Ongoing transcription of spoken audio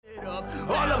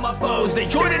All of my foes, they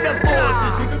joining the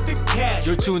forces. Pick up the cash.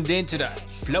 You're tuned in to the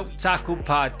Float Taku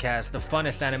Podcast, the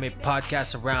funnest anime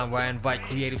podcast around, where I invite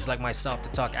creatives like myself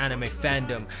to talk anime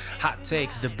fandom, hot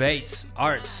takes, debates,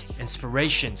 arts,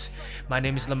 inspirations. My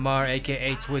name is Lamar,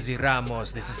 aka Twizzy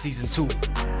Ramos. This is season 2.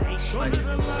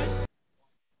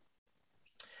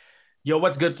 Yo,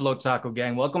 what's good, Float Taku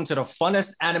gang? Welcome to the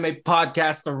funnest anime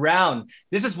podcast around.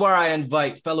 This is where I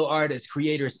invite fellow artists,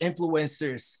 creators,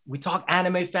 influencers. We talk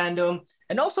anime fandom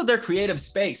and also their creative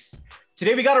space.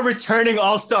 Today we got a returning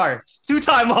all-star,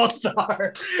 two-time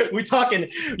all-star. we talking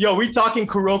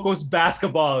Kuroko's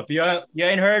basketball. If you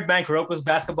ain't heard, man, Kuroko's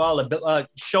basketball, a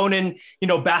shonen,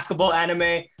 basketball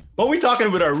anime. But we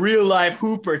talking with a real-life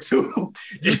hooper too.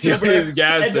 Yeah, for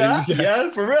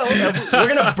real.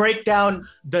 We're gonna break down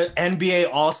the NBA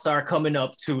All-Star coming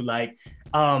up to the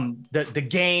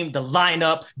game, the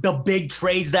lineup, the big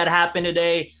trades that happened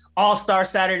today. All-Star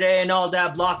Saturday and all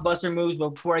that, blockbuster moves.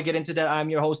 But before I get into that, I'm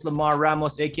your host, Lamar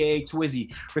Ramos, aka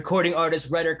Twizzy, recording artist,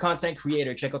 writer, content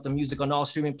creator. Check out the music on all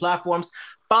streaming platforms.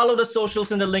 Follow the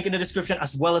socials in the link in the description,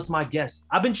 as well as my guests.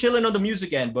 I've been chilling on the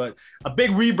music end, but a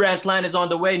big rebrand plan is on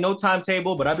the way. No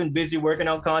timetable, but I've been busy working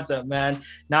on content, man.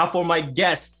 Now for my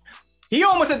guest. He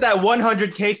almost hit that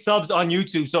 100K subs on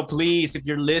YouTube. So please, if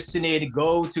you're listening,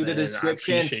 go to the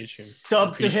description,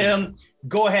 sub to him.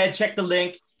 Go ahead, check the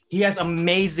link. He has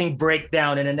amazing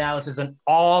breakdown and analysis on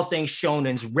all things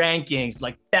shonens, rankings,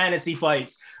 like fantasy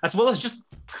fights, as well as just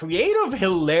creative,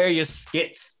 hilarious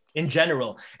skits in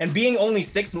general. And being only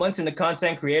 6 months in the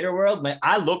content creator world, man,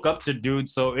 I look up to dude.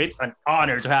 So it's an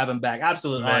honor to have him back.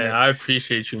 Absolute honor. I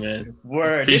appreciate you, man.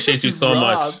 Word. Appreciate you so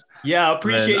much. Yeah,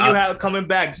 appreciate you coming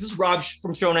back. This is Rob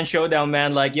from Shonen Showdown,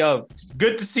 man. It's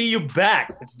good to see you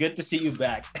back. It's good to see you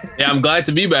back. Yeah, I'm glad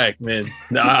to be back, man.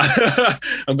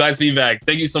 I'm glad to be back.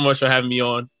 Thank you so much for having me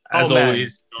on, as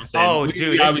always. You know what I'm saying?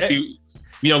 Dude. Obviously,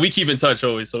 we keep in touch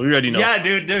always, so we already know. Yeah,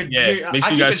 dude. Yeah, make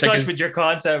sure I you guys keep in touch with your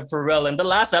content for real. And the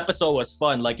last episode was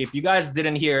fun. Like, if you guys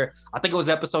didn't hear, I think it was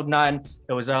episode 9.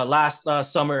 It was last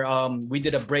summer. We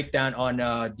did a breakdown on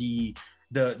the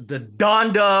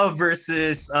Donda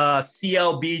versus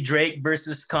CLB, Drake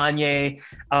versus Kanye.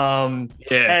 And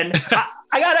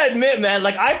I gotta admit, man,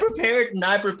 I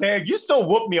prepared. You still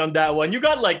whooped me on that one. You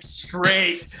got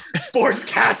straight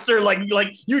sportscaster,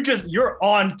 you're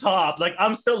on top.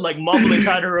 I'm still mumbling,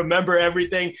 trying to remember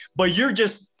everything, but you're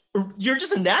just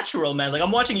a natural, man.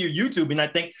 I'm watching your YouTube and I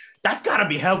think that's gotta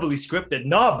be heavily scripted.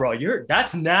 Nah, bro,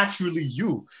 that's naturally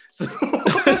you.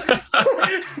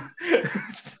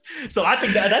 So I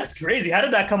think that's crazy. How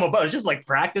did that come about? It's just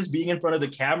practice being in front of the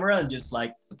camera and just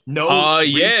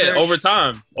research. Over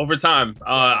time.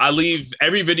 I leave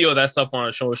every video that's up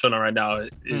on Showdown right now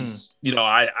is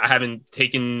I haven't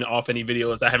taken off any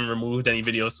videos. I haven't removed any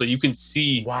videos, so you can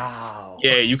see. Wow.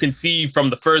 Yeah, you can see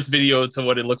from the first video to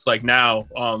what it looks like now.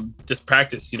 Just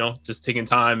practice, just taking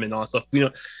time and all that stuff.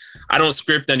 I don't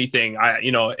script anything.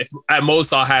 If at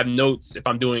most I'll have notes if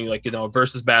I'm doing a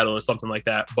versus battle or something like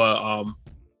that. But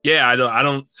yeah, I don't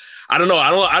know.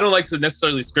 I don't like to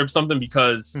necessarily script something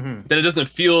because then it doesn't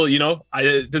feel,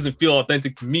 it doesn't feel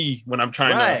authentic to me when I'm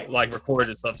trying to record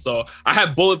and stuff. So I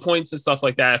have bullet points and stuff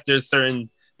like that. If there's certain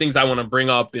things I want to bring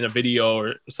up in a video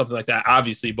or something like that,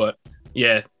 obviously. But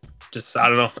yeah, just, I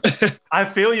don't know. I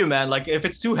feel you, man. If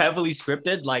it's too heavily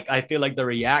scripted, I feel like the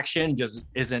reaction just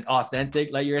isn't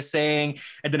authentic, like you're saying.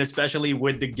 And then especially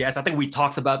with the guests, I think we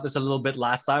talked about this a little bit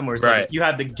last time, where it's you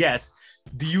have the guests.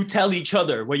 Do you tell each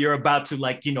other what you're about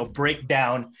to break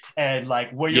down and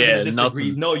where you're gonna disagree?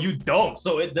 Nothing. No, you don't.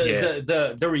 So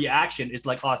the reaction is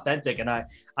authentic, and I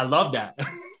love that.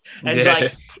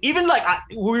 And even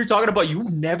we were talking about, you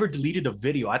never deleted a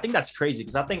video. I think that's crazy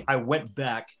because I think I went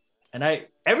back and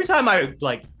every time I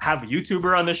have a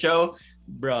YouTuber on the show,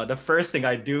 bro, the first thing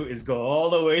I do is go all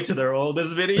the way to their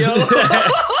oldest video.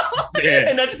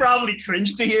 And that's probably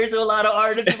cringe to hear to a lot of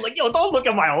artists. It's yo, don't look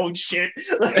at my old shit.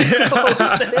 But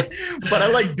I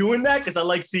like doing that because I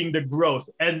like seeing the growth.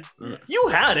 And you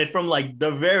had it from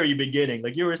the very beginning.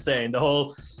 Like you were saying, the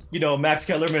whole, Max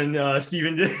Kellerman,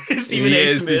 Stephen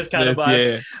A. Smith kind of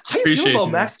vibe. Yeah. How do you feel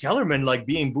about Max Kellerman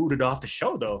being booted off the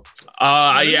show though?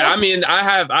 Yeah, I mean, I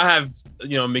have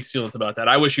mixed feelings about that.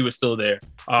 I wish he was still there.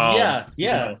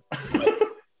 Yeah.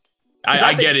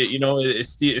 I get it,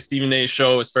 it's Stephen A's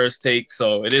show, his first take,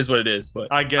 so it is what it is. But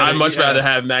I'd much rather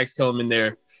have Max Kellerman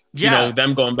there.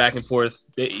 Them going back and forth.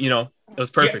 It was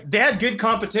perfect. Yeah, they had good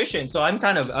competition, so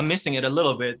I'm missing it a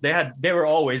little bit. They were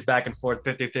always back and forth,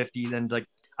 50-50, and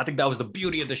I think that was the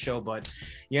beauty of the show. But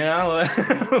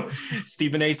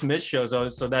Stephen A. Smith show,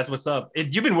 so that's what's up.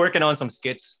 You've been working on some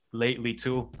skits lately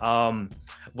too.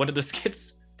 What are the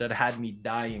skits that had me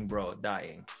dying, bro,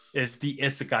 dying, is the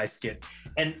Isekai skit.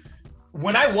 And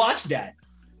when I watched that,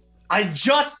 I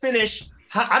just finished.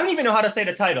 I don't even know how to say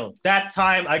the title. That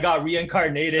time I got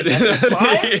reincarnated as a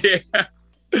slime. Yeah.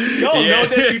 No,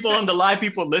 there's people on the live,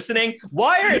 people listening.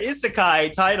 Why are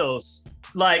Isekai titles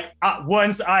like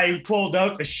once I pulled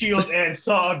out a shield and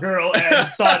saw a girl and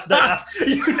thought that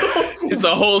it's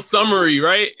a whole summary,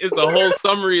 right? It's a whole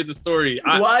summary of the story.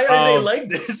 Why are they like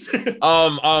this?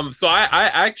 So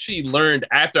I actually learned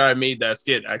after I made that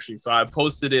skit, actually. So I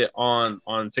posted it on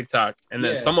TikTok, and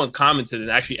then someone commented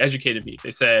and actually educated me.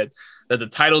 They said that the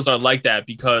titles are like that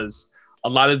because a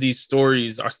lot of these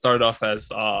stories are started off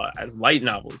as light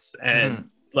novels, and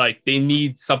like they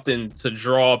need something to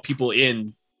draw people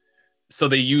in. So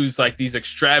they use like these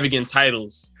extravagant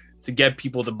titles to get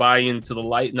people to buy into the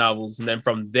light novels. And then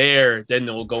from there, then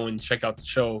they'll go and check out the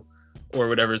show or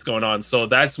whatever is going on. So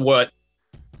that's what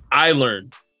I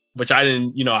learned, which I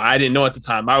didn't know at the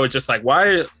time. I was just like, why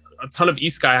a ton of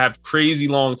isekai have crazy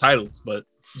long titles? But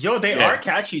they are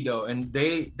catchy though. And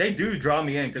they do draw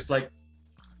me in because like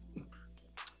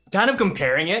kind of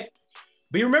comparing it.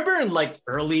 But you remember in like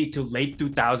early to late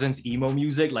 2000s emo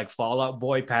music, like Fall Out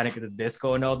Boy, Panic at the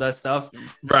Disco, and all that stuff?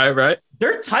 Right.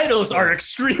 Their titles are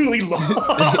extremely long.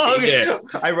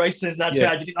 I write since that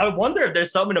tragedy. I wonder if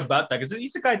there's something about that because the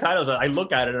isekai titles, I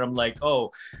look at it and I'm like,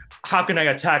 oh, how can I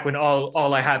attack when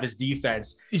all I have is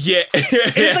defense? Yeah.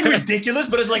 It's like ridiculous,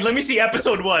 but it's like, let me see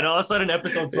episode 1. All of a sudden,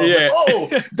 episode 12. Yeah. Like, oh,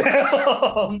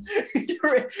 damn.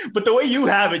 But the way you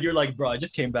have it, you're like, bro, I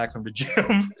just came back from the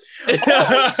gym.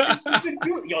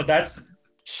 Yo, that's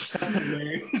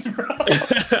hilarious, bro.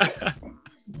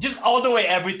 Just all the way,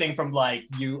 everything from like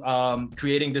you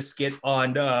creating the skit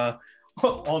on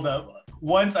all the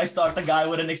once I start the guy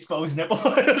with an exposed nipple.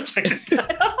 Check this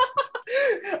guy out.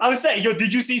 I was saying, yo,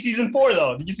 did you see season 4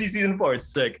 though? Did you see season 4? It's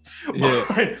sick.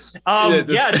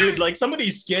 Yeah. Dude, like some of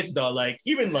these skits though, like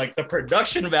even like the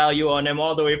production value on them,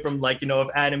 all the way from like, if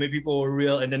anime people were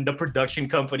real, and then the production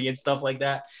company and stuff like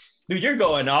that. Dude, you're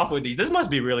going off with these. This must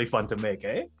be really fun to make,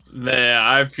 eh? Man,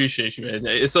 I appreciate you, man.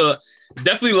 It's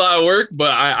definitely a lot of work,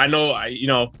 but I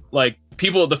know, like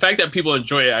people, the fact that people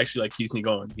enjoy it actually like keeps me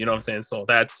going. You know what I'm saying? So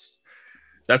that's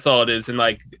all it is. And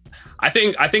like, I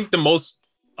think the most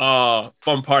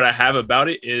fun part I have about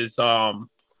it is, I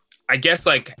guess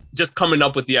like just coming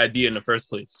up with the idea in the first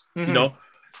place,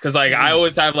 because like I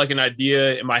always have like an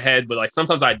idea in my head, but like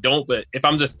sometimes I don't. But if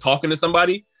I'm just talking to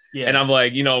somebody, and I'm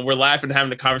like, we're laughing,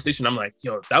 having a conversation, I'm like,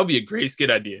 yo, that would be a great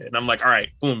skit idea. And I'm like, all right,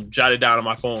 boom, jot it down on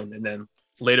my phone. And then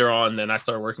later on, then I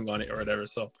start working on it or whatever.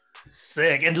 So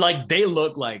sick. And like, they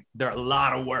look like they're a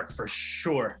lot of work for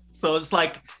sure. So it's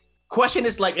like, question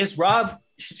is like, is Rob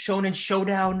Shonen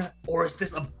Showdown or is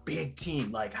this a big team?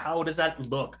 Like, how does that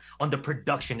look on the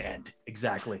production end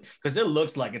exactly? Because it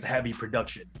looks like it's heavy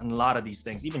production and a lot of these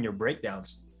things, even your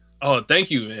breakdowns. Oh, thank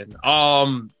you,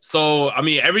 man. So I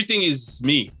mean, everything is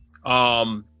me.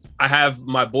 I have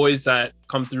my boys that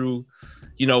come through,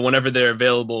 whenever they're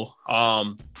available.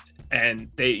 And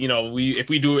they,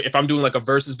 if I'm doing like a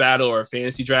versus battle or a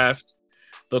fantasy draft,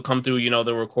 they'll come through,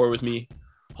 they'll record with me,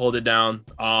 hold it down.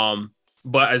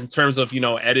 But as in terms of,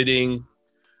 editing,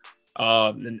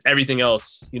 and everything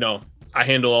else, I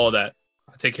handle all that.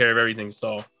 I take care of everything.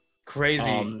 So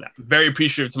crazy. Very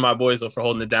appreciative to my boys though for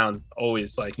holding it down.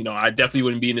 Always like, I definitely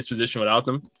wouldn't be in this position without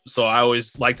them. So I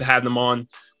always like to have them on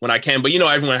when I can, but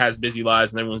everyone has busy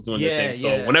lives and everyone's doing their thing.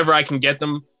 So whenever I can get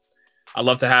them, I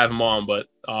love to have them on. But,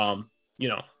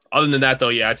 other than that though,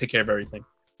 I take care of everything.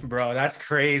 Bro, that's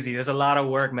crazy. There's a lot of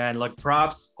work, man. Like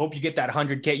props. Hope you get that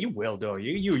 100K. You will though.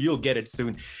 You'll get it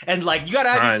soon. And like you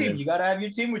gotta have your team. You gotta have your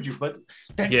team with you. But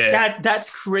that's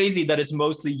crazy that it's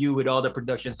mostly you with all the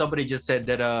production. Somebody just said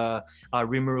that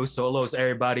Rimuru solos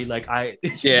everybody. Like I'm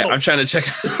trying to check.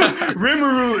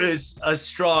 Rimuru is a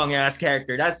strong ass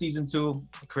character. That's season 2.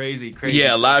 Crazy.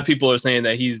 Yeah, a lot of people are saying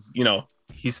that he's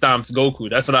he stomps Goku.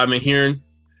 That's what I've been hearing.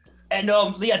 And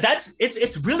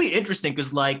it's really interesting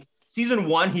because like season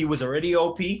 1, he was already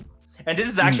OP. And this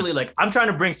is actually like, I'm trying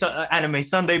to bring Anime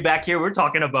Sunday back here. We're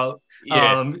talking about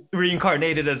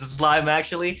reincarnated as a slime,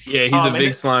 actually. Yeah, he's a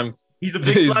big slime. He's a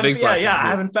big slime. Yeah. I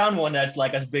haven't found one that's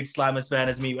like as big slime as fan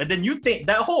as me. And then you think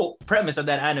that whole premise of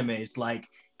that anime is like,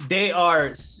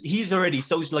 he's already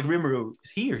so like Rimuru,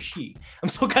 he or she? I'm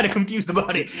still kind of confused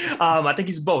about it. I think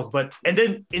he's both. And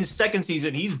then in second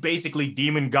season, he's basically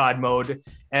demon god mode.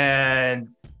 And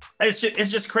it's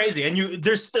just crazy. And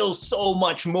there's still so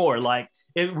much more. Like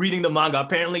reading the manga,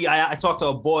 apparently I talked to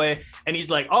a boy and he's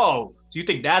like, oh, do you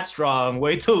think that's strong?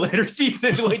 Wait till later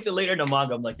seasons, wait till later in the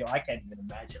manga. I'm like, yo, I can't even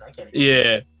imagine.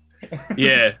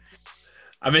 Yeah.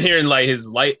 I've been hearing like his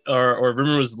light or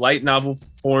Rimmer's light novel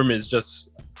form is just,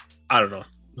 I don't know.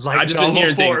 I just been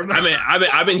hearing things.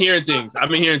 I've been hearing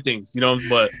things. You know,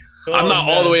 but I'm not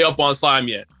all the way up on slime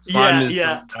yet. Slime is.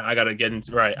 I gotta get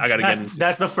into. Right. I gotta get into.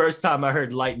 That's the first time I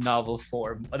heard light novel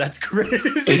form. That's crazy.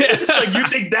 It's like, you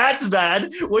think that's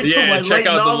bad? Wait till my light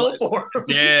novel form.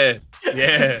 Yeah.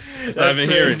 That's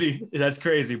crazy. That's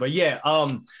crazy. But yeah,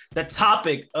 the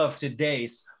topic of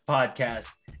today's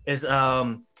podcast is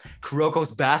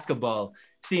Kuroko's basketball.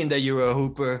 Seeing that you're a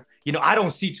hooper, you know, I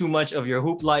don't see too much of your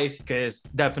hoop life because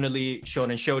definitely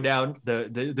Shonen Showdown, the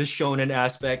shonen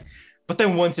aspect. But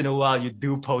then once in a while, you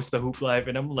do post the hoop life,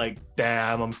 and I'm like,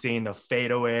 damn, I'm seeing the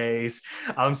fadeaways.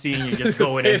 I'm seeing you just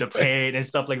going into paint and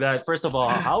stuff like that. First of all,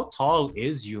 how tall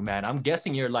is you, man? I'm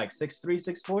guessing you're like 6'3",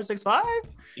 6'4", 6'5"?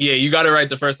 Yeah, you got it right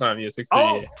the first time. Yeah, 6'3".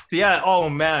 Oh, yeah. Oh,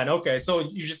 man. Okay, so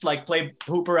you just like play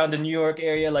hoop around the New York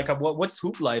area. Like, what's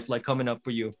hoop life like coming up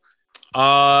for you?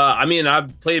 I mean,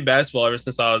 I've played basketball ever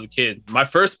since I was a kid. My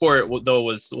first sport though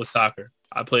was soccer.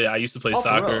 I used to play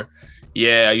soccer.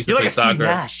 Yeah, I used to play soccer. Steve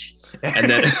Nash. And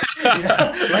then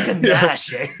like a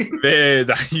Nash, eh? Man,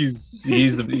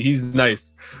 he's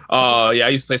nice. Yeah, I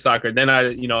used to play soccer. Then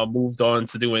I, moved on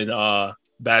to doing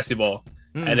basketball.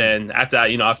 And then after that,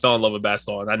 I fell in love with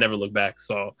basketball and I never looked back.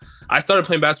 So I started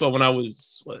playing basketball when I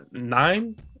was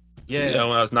 9. Yeah,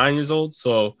 when I was 9 years old.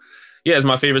 So yeah, it's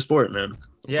my favorite sport, man.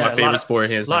 Yeah, my favorite sport.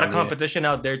 A lot of competition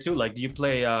out there too. Like, do you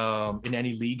play in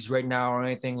any leagues right now or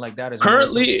anything like that?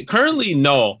 Currently,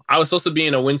 no. I was supposed to be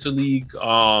in a winter league.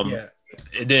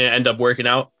 It didn't end up working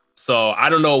out. So I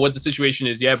don't know what the situation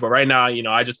is yet. But right now,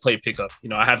 I just play pickup.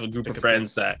 I have a group of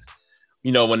friends that,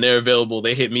 when they're available,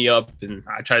 they hit me up and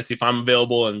I try to see if I'm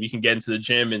available and we can get into the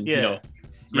gym and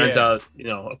rent out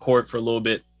a court for a little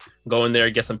bit, go in there,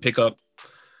 get some pickup.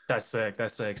 That's sick.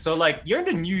 So like, you're in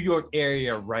the New York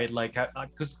area, right? Like,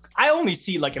 because I only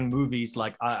see like in movies,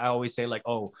 like I always say like,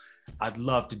 oh, I'd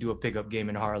love to do a pickup game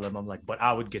in Harlem. I'm like, but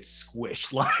I would get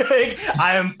squished. Like,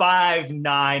 I am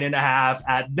 5'9.5"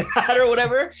 at that or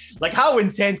whatever. Like, how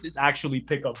intense is actually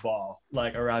pickup ball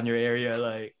like around your area?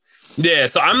 Like, yeah.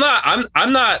 So I'm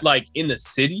not like in the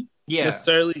city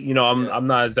necessarily. I'm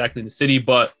not exactly in the city,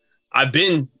 but I've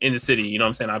been in the city. You know what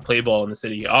I'm saying? I play ball in the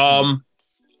city.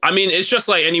 I mean, it's just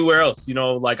like anywhere else,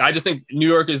 like I just think New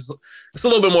York it's a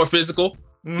little bit more physical,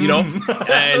 and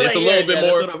it's a little bit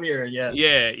more. That's what I'm hearing. Yeah.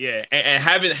 And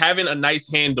having a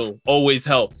nice handle always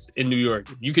helps in New York.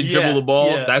 You can dribble the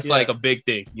ball. That's like a big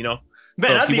thing, Man,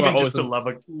 so I'd even just to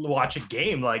watch a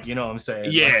game, like, you know what I'm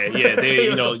saying? Yeah.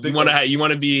 They, you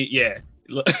want to be,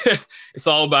 it's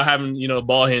all about having,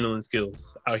 ball handling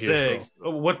skills out here.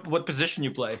 So. What position you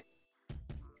play?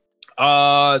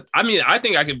 I mean, I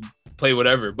think I could play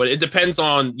whatever, but it depends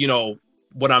on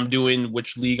what I'm doing,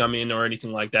 which league I'm in or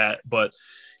anything like that. But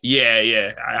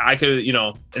I could,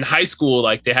 in high school,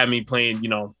 like they had me playing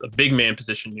a big man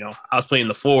position. I was playing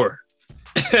the 4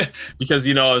 because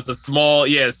it's a small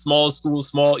school,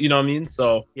 small, you know what I mean?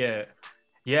 So yeah,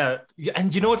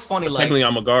 and what's funny, like technically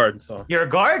I'm a guard. So you're a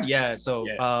guard. So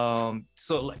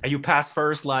so like, are you pass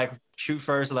first, like shoot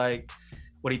first? Like,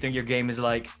 what do you think your game is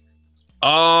like?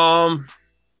 Well,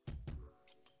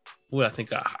 I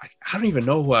think I don't even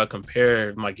know who I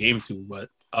compare my game to, but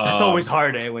that's always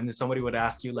hard, when somebody would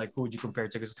ask you like, who would you compare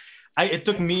to? Because it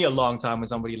took me a long time when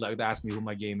somebody like asked me who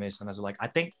my game is, and I was like, I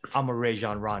think I'm a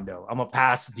Rajon Rondo. I'm a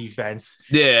pass defense.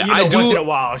 Yeah, I do. Once in a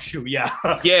while, I'll shoot. Yeah.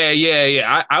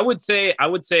 Yeah. I would say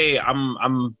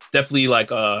I'm definitely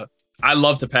like I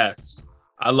love to pass.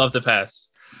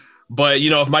 But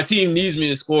if my team needs me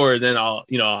to score, then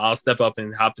I'll step up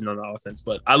and hop in on the offense.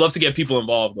 But I love to get people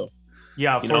involved though.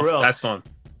 Yeah, for real. That's fun.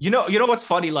 You know what's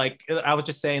funny? Like, I was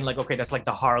just saying, like, okay, that's like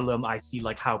the Harlem. I see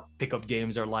like how pickup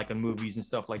games are like in movies and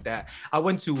stuff like that. I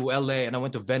went to LA and I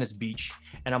went to Venice Beach,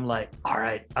 and I'm like, all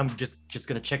right, I'm just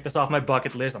gonna check this off my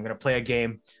bucket list. I'm gonna play a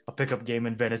pickup game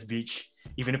in Venice Beach.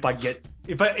 Even if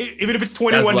it's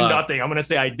 21-0, I'm gonna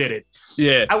say I did it.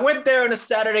 Yeah. I went there on a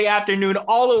Saturday afternoon.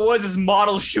 All it was is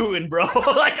model shooting, bro.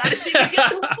 Like, I didn't even get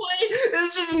to play. It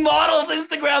was just models,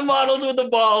 Instagram models with the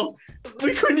ball.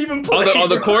 We couldn't even play on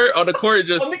the court. On the court,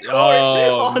 just the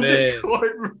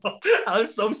court, bro. I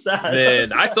was so sad.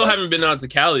 Man, I still haven't been out to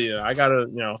Cali. I gotta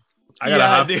go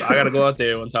out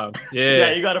there one time.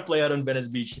 Yeah, you gotta play out on Venice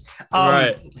Beach.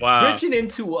 Right. Wow. Bridging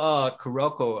into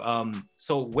Kuroko.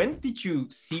 So when did you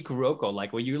see Kuroko?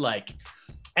 Like, were you like,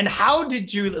 and how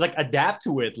did you like adapt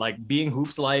to it? Like, being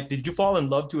hoops life, did you fall in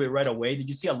love to it right away? Did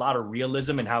you see a lot of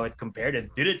realism in how it compared? And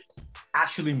did it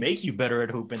actually make you better at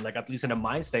hooping? Like, at least in a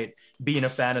mind state, being a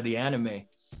fan of the anime.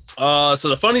 So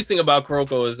the funniest thing about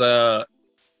Kuroko is I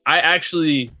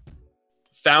actually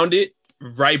found it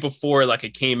right before like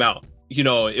it came out. You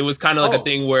know, it was kind of like a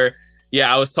thing where,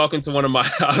 I was talking to one of my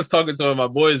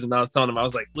boys, and I was telling him, I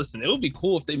was like, listen, it would be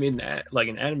cool if they made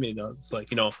an anime that was like,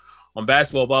 you know, on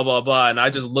basketball, blah blah blah. And I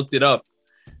just looked it up,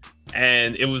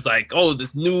 and it was like, oh,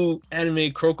 this new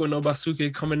anime Kuroko no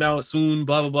Basuke coming out soon,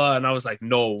 blah blah blah. And I was like,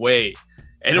 no way.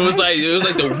 And it was like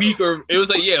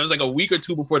a week or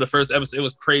two before the first episode. It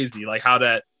was crazy, like how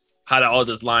that all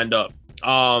just lined up.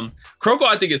 Kuroko,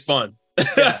 I think is fun.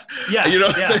 You know,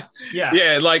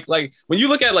 like when you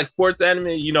look at like sports anime,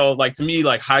 you know, like to me,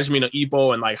 like Hajime no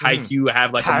Ippo and like Haikyuu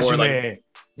have like a more like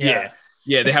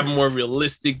they have a more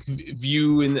realistic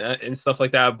view and stuff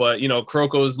like that. But you know,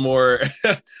 Kuroko is more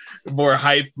more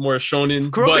hype, more shonen.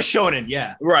 Kuroko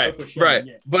shonen, right. Shonen,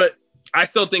 yeah. But I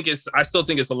still think it's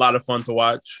a lot of fun to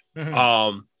watch.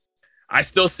 I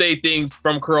still say things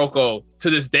from Kuroko to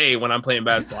this day when I'm playing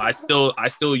basketball. I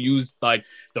still use like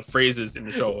the phrases in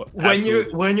the show.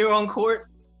 When you're on court.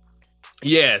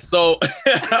 Yeah. So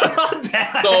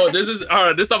so this is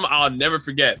something I'll never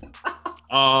forget.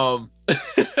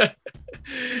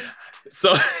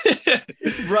 So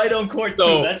right on court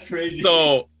too. That's crazy.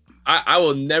 So I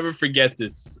will never forget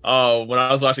this. When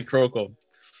I was watching Kuroko,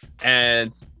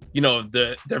 and you know,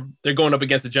 they're going up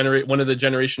against one of the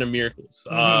Generation of Miracles,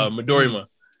 Midorima.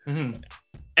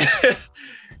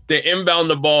 They inbound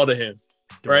the ball to him,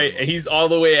 right? And he's all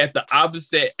the way at the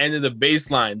opposite end of the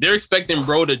baseline. They're expecting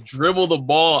bro to dribble the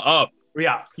ball up.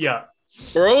 Yeah.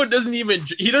 Bro doesn't even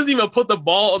put the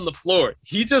ball on the floor.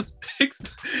 He just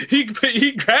he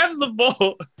grabs the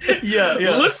ball,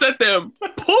 looks at them,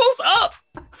 pulls up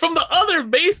from the other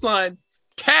baseline,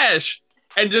 cash,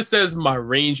 and just says, my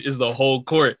range is the whole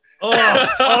court. Oh,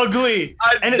 ugly.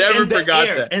 I never forgot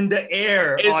that. And the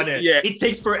air on it. Yeah. It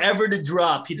takes forever to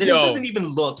drop. He doesn't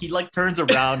even look. He like turns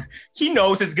around. He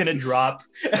knows it's going to drop.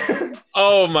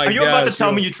 Oh my God. Are you about to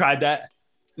tell me you tried that?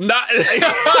 Not.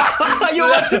 You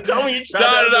about to tell me you tried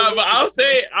that? No, but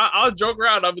I'll joke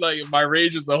around. I'll be like, my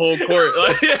range is the whole court.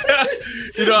 Like,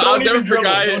 you know, I never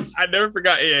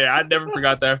forgot. Yeah, I never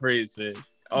forgot that phrase, man.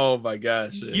 Oh my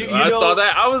gosh. When I saw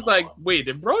that, I was like, wait,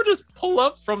 did bro just pull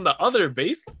up from the other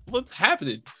base? What's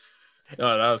happening?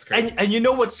 Oh, that was crazy. And you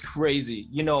know what's crazy?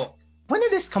 You know, when did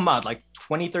this come out? Like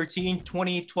 2013,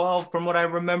 2012, from what I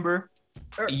remember?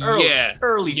 Early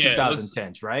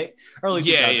 2010s, right? Early 2010s.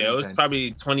 Yeah, it was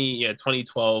probably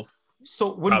 2012.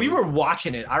 So when we were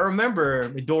watching it, I remember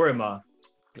Midorima,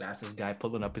 glasses guy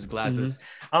pulling up his glasses,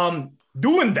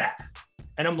 doing that.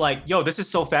 And I'm like, yo, this is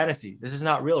so fantasy. This is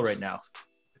not real right now.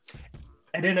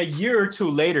 And then a year or two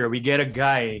later, we get a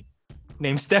guy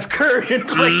named Steph Curry and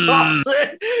Klay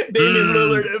Thompson, Damian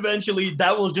Lillard eventually,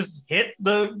 that will just hit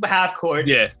the half court.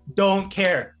 Yeah. Don't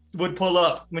care. Would pull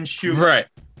up and shoot. Right.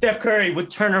 Steph Curry would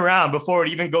turn around before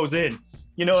it even goes in.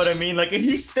 You know what I mean? Like,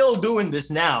 he's still doing this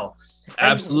now.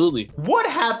 And absolutely. What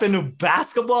happened to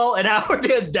basketball and how are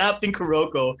they adapting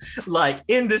Kuroko, like,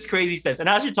 in this crazy sense? And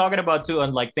as you're talking about too,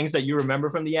 on like things that you remember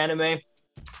from the anime,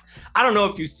 I don't know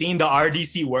if you've seen the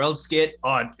RDC World skit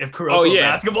on if Kuroko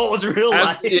basketball was real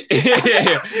life.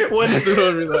 When he's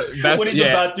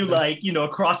about to, like, you know,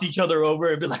 cross each other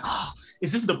over and be like, oh,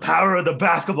 is this the power of the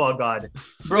basketball god?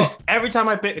 Bro, every time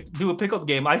I do a pickup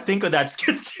game, I think of that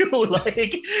skit too.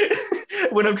 Like,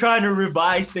 when I'm trying to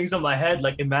revise things on my head,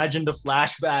 like imagine the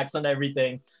flashbacks and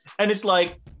everything. And it's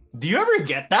like, do you ever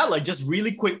get that? Like, just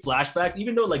really quick flashbacks,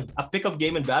 even though like a pickup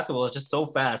game in basketball is just so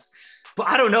fast. But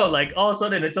I don't know, like all of a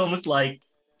sudden it's almost like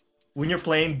when you're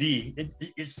playing D,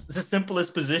 it's the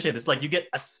simplest position. It's like you get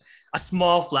a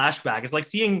small flashback. It's like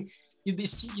seeing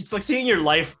your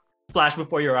life flash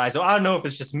before your eyes. So I don't know if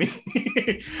it's just me.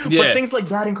 But things like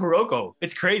that in Kuroko,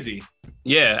 it's crazy.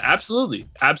 Yeah, absolutely.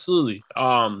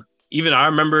 Even I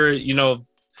remember, you know,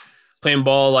 playing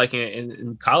ball like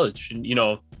in college and, you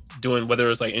know, doing whether it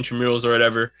was like intramurals or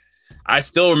whatever. I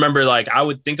still remember, like, I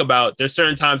would think about, there's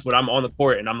certain times when I'm on the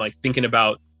court and I'm like thinking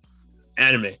about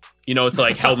anime, you know, to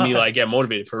like help me like get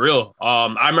motivated for real.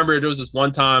 I remember there was this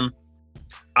one time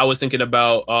I was thinking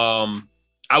about,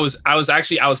 I was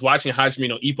watching Hajime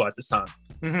no Ippo at this time.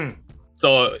 Mm-hmm.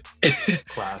 So,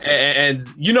 and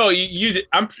you know, you've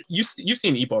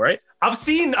seen Ippo, right? I've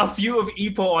seen a few of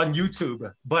Ippo on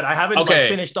YouTube, but I haven't like,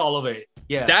 finished all of it.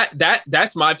 Yeah,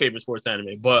 that's my favorite sports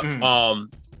anime. But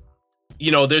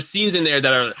you know, there's scenes in there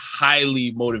that are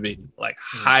highly motivating, like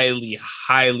highly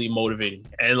motivating.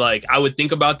 And like, I would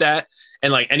think about that.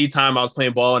 And like, anytime I was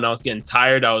playing ball and I was getting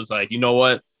tired, I was like, you know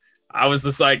what? I was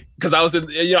just like, because I was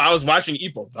I was watching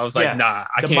Ippo. I was like, nah,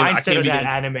 I can't. I can't of be that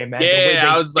anime, man.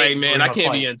 Yeah, I was like, man, I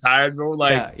can't be tired, bro.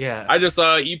 Like, I just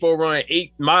saw Ippo run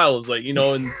 8 miles, like, and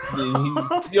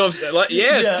he was, like,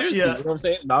 seriously, you know what I'm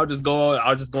saying? And I'll just go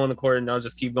on the court and I'll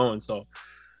just keep going. So,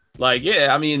 like,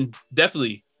 I mean,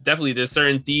 definitely, there's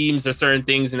certain themes, there's certain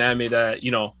things in anime that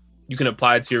you can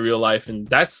apply to your real life, and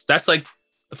that's like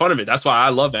the fun of it. That's why I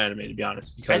love anime, to be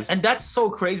honest, because and that's so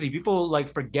crazy. People like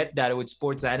forget that with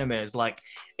sports anime is like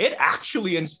it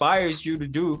actually inspires you to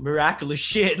do miraculous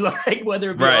shit, like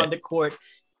whether it be on the court,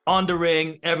 on the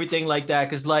ring, everything like that.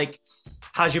 Because like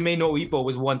Hajime no Ippo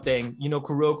was one thing,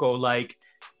 Kuroko, like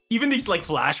even these like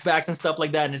flashbacks and stuff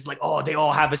like that, and it's like, oh, they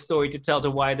all have a story to tell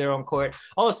to why they're on court.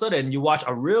 All of a sudden, you watch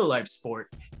a real life sport,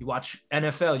 you watch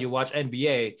NFL, you watch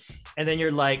NBA, and then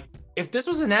you're like, if this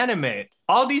was an anime,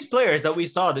 all these players that we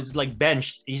saw that's like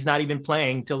benched, he's not even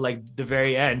playing till like the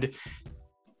very end,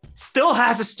 still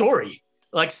has a story,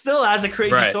 like still has a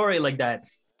crazy story like that.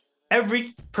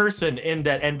 Every person in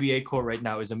that NBA court right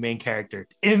now is a main character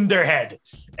in their head,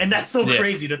 and that's so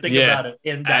crazy to think about it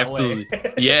in that way.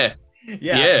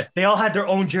 Yeah, they all had their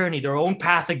own journey, their own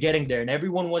path of getting there, and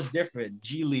everyone was different.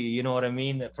 Geely, you know what I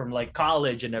mean, from like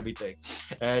college and everything.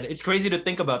 And it's crazy to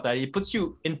think about that. It puts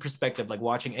you in perspective, like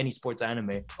watching any sports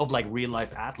anime of like real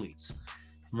life athletes.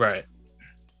 Right.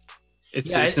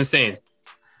 It's insane.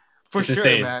 For sure,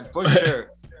 man. For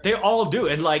sure. They all do.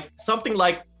 And like something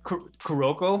like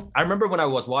Kuroko, I remember when I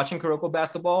was watching Kuroko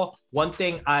basketball, one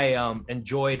thing I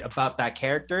enjoyed about that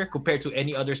character compared to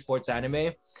any other sports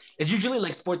anime is usually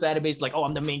like sports animes like, oh,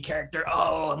 I'm the main character,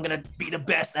 oh, I'm gonna be the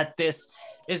best at this,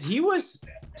 is he was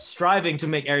striving to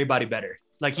make everybody better.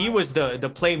 Like he was the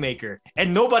playmaker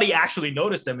and nobody actually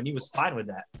noticed him, and he was fine with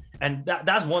that. And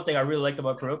that's one thing I really liked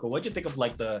about Kuroko. What'd you think of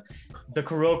like the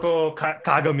Kuroko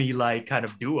Kagami like kind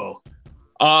of duo?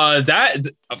 That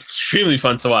extremely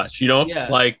fun to watch,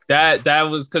 like that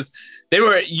was because they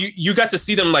were, you got to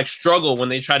see them like struggle when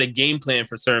they try to game plan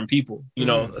for certain people,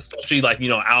 especially like,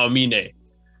 Aomine.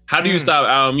 How do you stop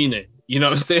Aomine? You know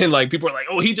what I'm saying? Like people are like,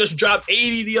 oh, he just dropped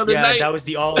 80 the other night. That was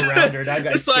the all-arounder. That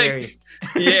guy's scary.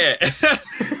 Like,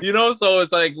 so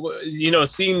it's like,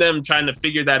 seeing them trying to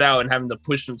figure that out and having to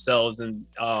push themselves and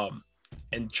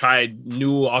try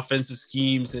new offensive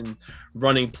schemes and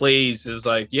running plays is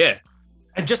like,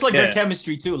 and just like their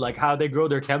chemistry too, like how they grow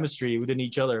their chemistry within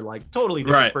each other, like totally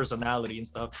different personality and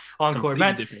stuff on court,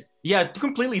 man. Different. Yeah,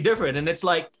 completely different. And it's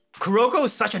like Kuroko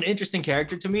is such an interesting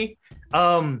character to me.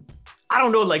 I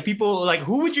don't know, like people like,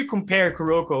 who would you compare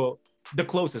Kuroko the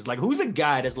closest? Like who's a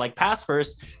guy that's like pass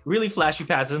first, really flashy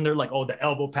passes, and they're like, oh, the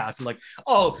elbow pass, and like,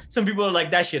 oh, some people are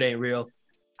like, that shit ain't real.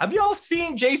 Have y'all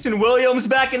seen Jason Williams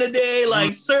back in the day?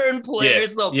 Like certain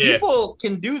players, people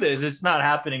can do this. It's not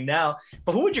happening now.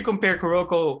 But who would you compare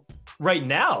Kuroko right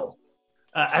now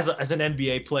as an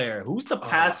NBA player? Who's the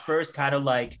pass first kind of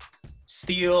like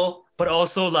steal, but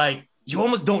also like you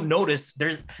almost don't notice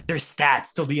their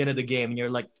stats till the end of the game, and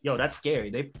you're like, yo, that's scary.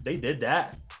 They did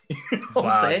that. You know what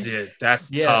I'm saying? Dude,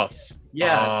 that's tough.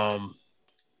 Yeah.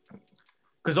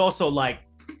 Because also like,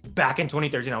 back in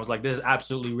 2013, I was like, this is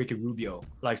absolutely Ricky Rubio.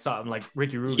 Like something like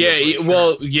Ricky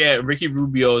Rubio. Ricky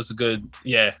Rubio is a good,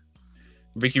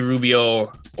 Ricky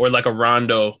Rubio or like a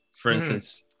Rondo, for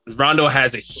instance. Rondo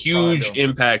has a huge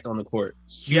impact on the court.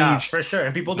 Huge, for sure.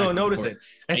 And people don't notice it.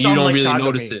 And you don't really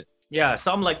notice it. Yeah,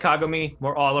 something like Kagami,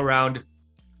 more all around.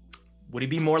 Would he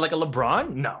be more like a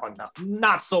LeBron? No,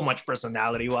 not so much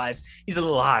personality wise. He's a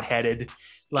little hot headed.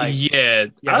 Like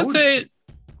I'd say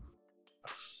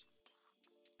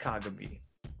Kagami.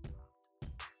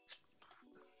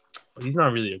 He's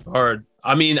not really a guard.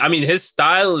 I mean, his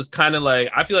style is kind of like,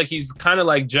 I feel like he's kind of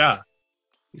like Ja.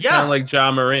 He's kind of like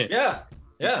Ja Morant.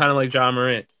 He's kind of like Ja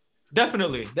Morant.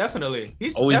 Definitely.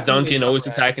 He's always dunking, always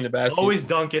attacking the basket. Always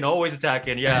dunking, always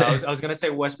attacking. Yeah, I was gonna say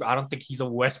Westbrook. I don't think he's a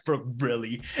Westbrook,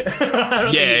 really. I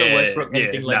don't think he's a Westbrook,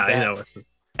 anything like that. Westbrook.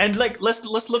 And like,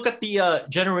 let's look at the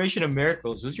generation of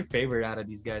miracles. Who's your favorite out of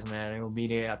these guys, man?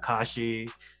 Omine,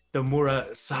 Akashi, the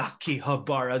Murasaki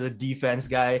Habara, the defense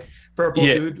guy, purple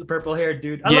haired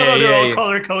dude. I love how they're all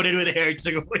color coded with hair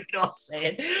too. You know what I'm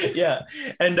saying? Yeah,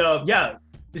 and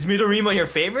is Midorima your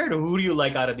favorite, or who do you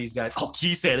like out of these guys? Oh,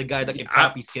 Kisei, the guy that can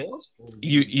copy skills.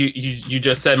 You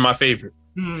just said my favorite.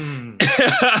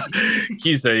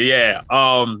 Kisei,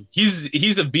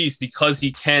 he's a beast because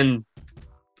he can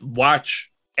watch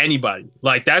anybody.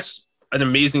 Like that's an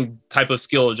amazing type of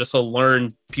skill, just to learn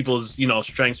people's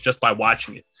strengths just by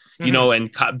watching it,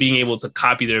 and being able to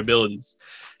copy their abilities.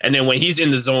 And then when he's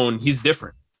in the zone, he's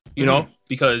different,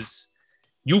 because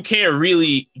you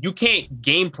can't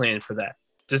game plan for that.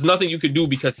 there's nothing you could do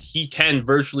because he can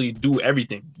virtually do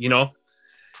everything.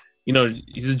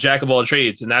 He's a jack of all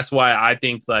trades, and that's why I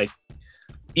think like,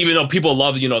 even though people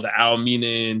love the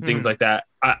Aomine and things like that,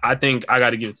 I think I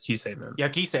got to give it to Kisei, man. Yeah,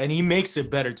 Kisei, and he makes it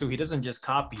better too. He doesn't just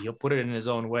copy; he'll put it in his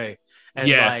own way. And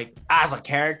like as a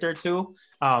character too,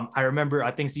 I remember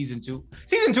I think season two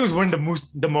is when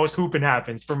the most hooping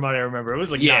happens from what I remember. It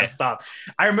was like nonstop.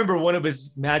 I remember one of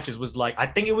his matches was like, I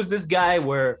think it was this guy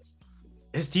where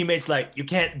his teammates like, you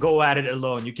can't go at it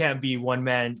alone. You can't be one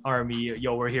man army.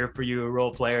 Yo, we're here for you,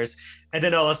 role players. And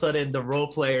then all of a sudden the role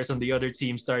players on the other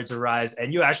team start to rise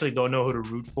and you actually don't know who to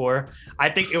root for. I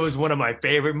think it was one of my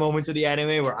favorite moments of the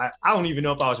anime where I don't even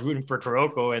know if I was rooting for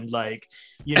Kuroko and like,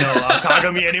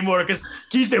 Kagami anymore, because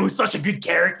Kisei was such a good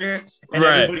character and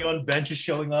everybody on bench is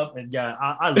showing up. And yeah,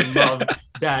 I love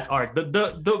that arc.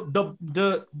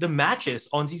 The matches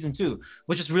on season 2,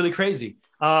 which is really crazy.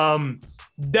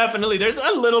 Definitely there's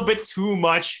a little bit too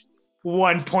much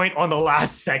 1 point on the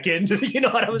last second. You know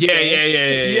what I was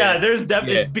saying? Yeah, there's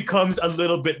definitely it becomes a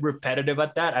little bit repetitive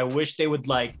at that. I wish they would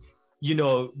like,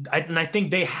 I think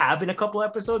they have in a couple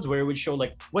episodes where it would show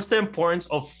like, what's the importance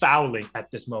of fouling at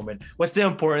this moment? What's the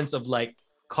importance of like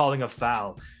calling a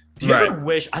foul? Do you ever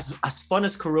wish, as fun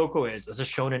as Kuroko is as a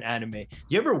shonen anime, do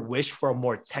you ever wish for a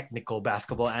more technical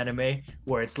basketball anime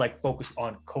where it's like focused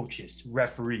on coaches,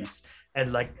 referees,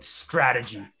 and like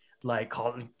strategy? Like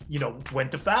calling,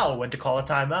 when to foul, when to call a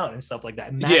timeout and stuff like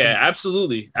that. Yeah,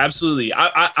 absolutely.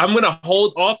 I'm gonna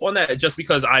hold off on that just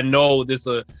because I know there's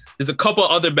a couple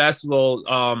other basketball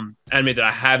anime that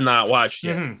I have not watched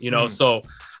yet. So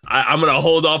I'm gonna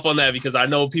hold off on that because I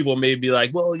know people may be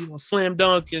like, well, Slam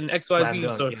Dunk and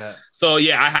XYZ. So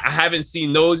I haven't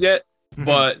seen those yet.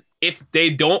 But if they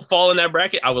don't fall in that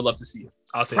bracket, I would love to see it.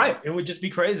 I'll say right. It would just be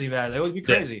crazy, man. It would be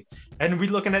crazy. Yeah. And we're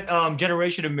looking at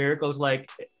Generation of Miracles, like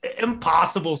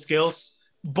impossible skills,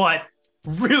 but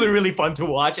really, really fun to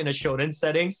watch in a shonen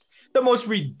settings. The most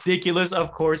ridiculous,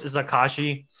 of course, is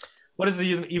Akashi. What is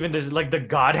it even this like the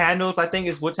God handles, I think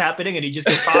is what's happening, and he just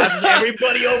tosses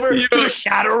everybody over to a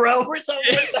shadow realm or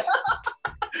something like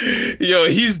that. Yo,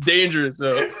 he's dangerous.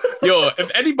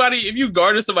 If you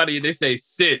guard somebody and they say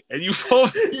sit and you fall,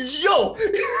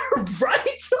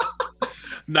 right?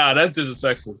 Nah, that's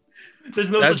disrespectful.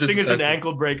 There's no such thing as an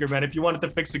ankle breaker, man. If you wanted to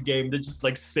fix a game, to just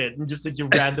like sit and just you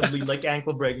randomly like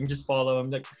ankle break and just follow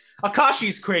him. Like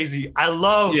Akashi's crazy. I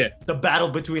love the battle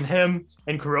between him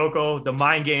and Kuroko, the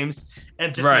mind games,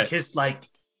 and just like his like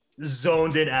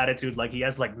zoned in attitude. Like he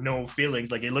has like no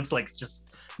feelings. Like it looks like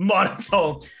just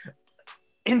monotone.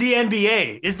 In the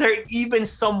NBA, is there even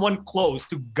someone close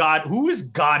to God? Who is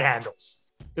God handles?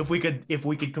 If we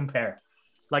could compare,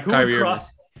 like who would cross?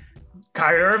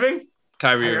 Kyrie Irving?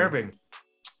 Kyrie Irving.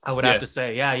 I would have to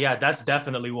say, that's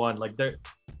definitely one. Like that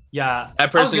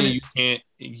person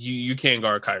you can't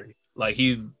guard Kyrie. Like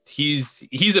he's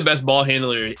the best ball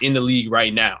handler in the league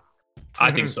right now.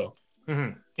 I think so.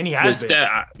 And he has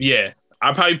been.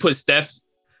 I'd probably put Steph,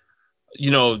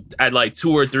 at like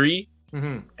 2 or 3.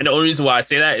 And the only reason why I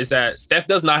say that is that Steph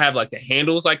does not have like the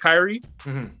handles like Kyrie,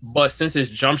 but since his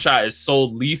jump shot is so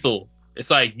lethal, it's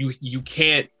like you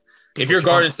can't. If you're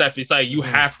guarding Steph, it's like you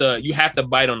have to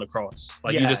bite on the cross.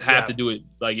 Like you just have to do it.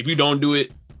 Like if you don't do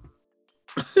it,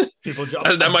 people jump.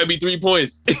 That might be 3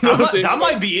 points. That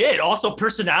might be it. Also,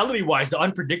 personality-wise, the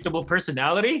unpredictable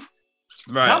personality.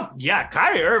 Right.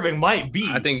 Kyrie Irving might be.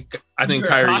 I think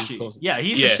Kyrie is close. Yeah,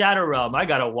 he's the Shadow Realm. I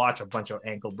gotta watch a bunch of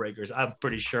ankle breakers. I'm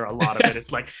pretty sure a lot of it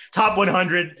is like top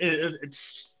 100.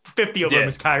 50 of them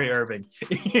is Kyrie Irving.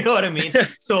 You know what I mean?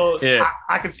 So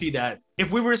I could see that.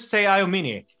 If we were to say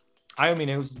Aomine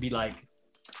would be like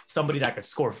somebody that could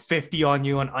score 50 on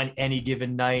you on any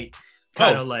given night.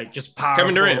 Kind of like just powerful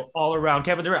Kevin Durant. all around.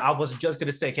 Kevin Durant. I was just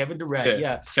gonna say Kevin Durant.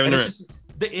 Kevin Durant.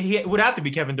 He would have to be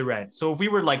Kevin Durant. So if we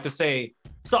were like to say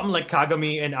something like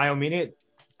Kagami and Aomine,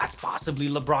 that's possibly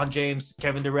LeBron James,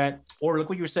 Kevin Durant, or look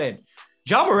what you were saying.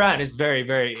 Ja Morant is very,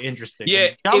 very interesting.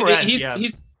 Yeah, he's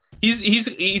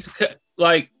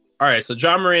like, all right. So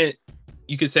Ja Morant,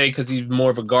 you could say because he's more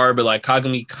of a guard, but like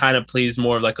Kagami kind of plays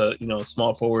more of like a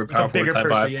small forward, power forward type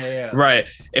vibe. Right.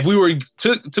 If we were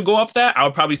to go off that, I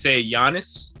would probably say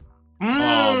Giannis.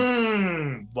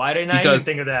 Why didn't I even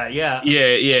think of that?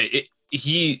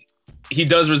 He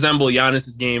does resemble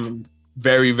Giannis's game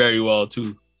very, very well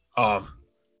too.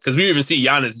 Because we even see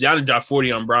Giannis dropped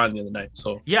 40 on Bron the other night.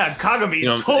 So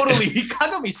Kagami's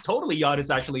totally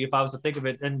Giannis actually, if I was to think of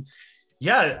it. And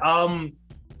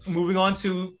moving on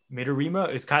to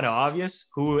Midorima is kind of obvious.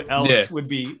 Who else would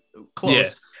be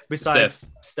close besides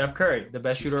Steph Curry, the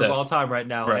best shooter of all time right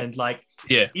now? Right. And like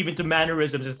even to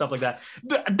mannerisms and stuff like that.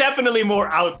 Definitely more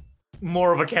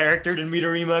more of a character than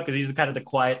Midorima because he's kind of the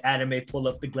quiet anime pull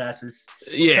up the glasses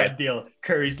type deal.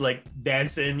 Curry's like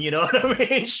dancing, you know what I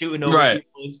mean? Shooting over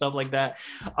people and stuff like that.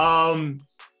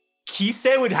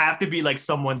 Kisei would have to be like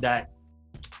someone that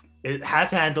it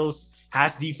has handles,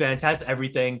 has defense, has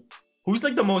everything. Who's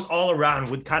like the most all around,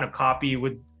 would kind of copy,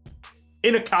 would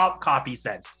in a copy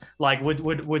sense, like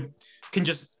would can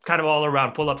just kind of all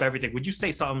around pull up everything. Would you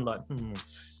say something like,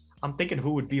 I'm thinking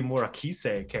who would be more a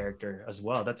Kisei character as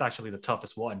well? That's actually the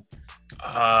toughest one.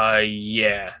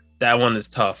 Yeah, that one is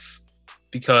tough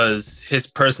because his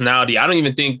personality, I don't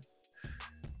even think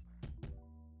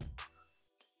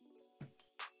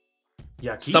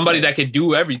Kisei, somebody that could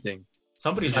do everything.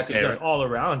 Somebody that could do all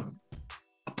around.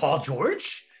 Paul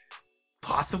George?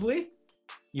 Possibly.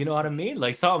 You know what I mean?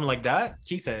 Like something like that.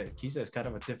 Kisei is kind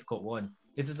of a difficult one.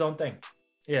 It's his own thing.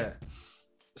 Yeah.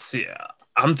 See,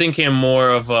 I'm thinking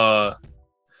more of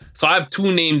so I have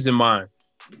two names in mind.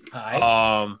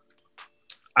 Hi.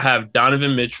 I have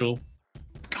Donovan Mitchell.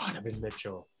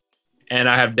 And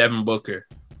I have Devin Booker.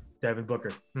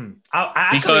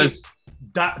 Because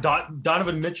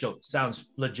Donovan Mitchell sounds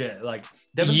legit. Like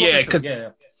Devin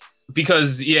Booker.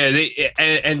 Because they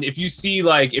and if you see,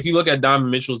 like, if you look at Donovan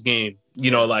Mitchell's game,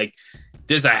 you know, like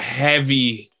there's a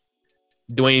heavy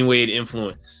Dwayne Wade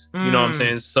influence. You know what I'm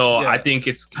saying? So I think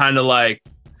it's kind of like,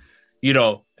 you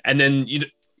know, and then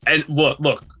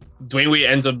look, Dwayne Wade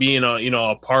ends up being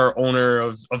a part owner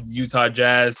of the Utah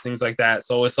Jazz, things like that.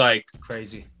 So it's like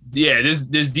crazy. Yeah,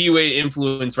 there's D Wade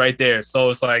influence right there. So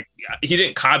it's like he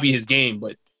didn't copy his game,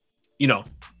 but you know,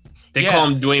 they call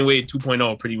him Dwayne Wade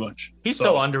 2.0 pretty much. He's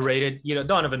so underrated. You know,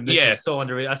 Donovan Mitchell is so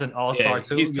underrated as an all-star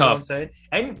too. He's you tough. Know what I'm saying?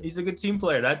 And he's a good team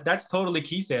player. That's totally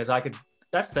Kisei.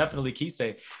 That's definitely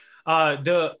Kisei. I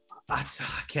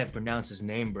can't pronounce his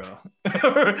name, bro.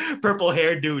 Purple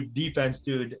hair dude, defense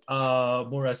dude.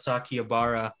 Murasaki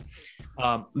Abara.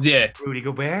 Rudy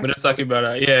Gobert. Murasaki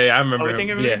Abara. Yeah, I remember. Are we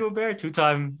thinking Rudy Gobert?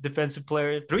 2-time defensive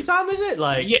player. 3-time is it?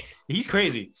 Like, he's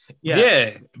crazy.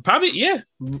 Yeah, probably. Yeah,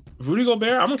 Rudy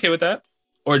Gobert. I'm okay with that.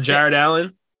 Or Jared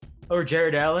Allen.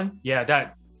 Yeah,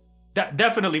 that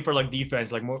definitely for like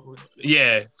defense, like more.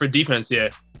 Yeah, for defense. Yeah.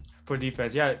 For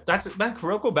defense, that's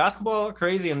Kuroko basketball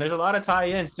crazy, and there's a lot of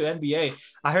tie-ins to NBA.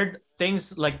 I heard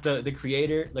things like the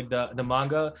creator, like the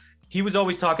manga, he was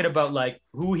always talking about like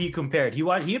who he compared.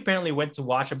 He apparently went to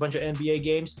watch a bunch of NBA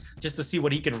games just to see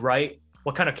what he can write,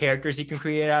 what kind of characters he can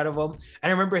create out of them. And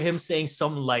I remember him saying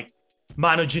something like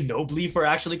Manu Ginobili for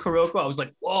actually Kuroko. I was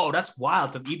like, whoa, that's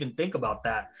wild to even think about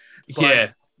that.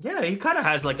 But, yeah, he kind of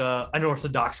has like a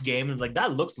unorthodox game, and like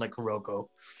that looks like Kuroko.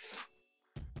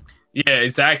 Yeah,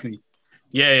 exactly.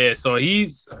 Yeah. So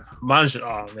he's Manu.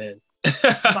 Oh man,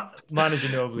 Manu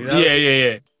Ginobili.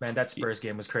 Yeah. Man, that Spurs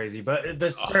game was crazy. But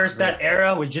the Spurs that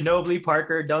era with Ginobili,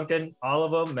 Parker, Duncan, all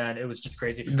of them, man, it was just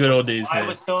crazy. Good old days. I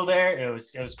was still there. It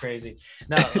was crazy.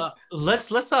 Now let's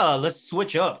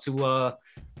switch up to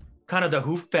kind of the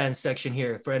hoop fan section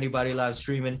here for anybody live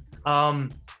streaming.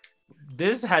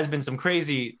 This has been some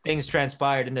crazy things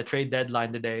transpired in the trade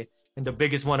deadline today, and the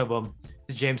biggest one of them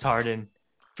is James Harden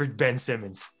for Ben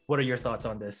Simmons. What are your thoughts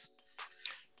on this?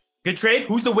 Good trade?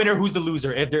 Who's the winner? Who's the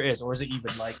loser? If there is, or is it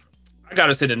even? Like, I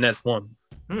gotta say the Nets won.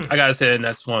 I gotta say the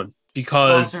Nets won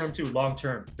because long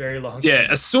term, very long. Yeah,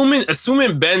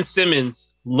 assuming Ben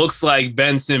Simmons looks like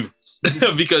Ben Simmons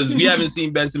because we haven't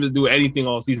seen Ben Simmons do anything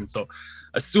all season. So,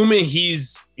 assuming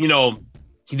he's, you know,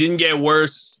 he didn't get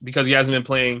worse because he hasn't been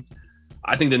playing,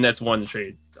 I think the Nets won the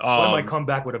trade. One might come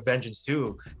back with a vengeance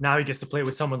too. Now he gets to play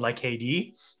with someone like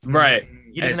KD. Right.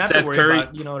 He doesn't have to worry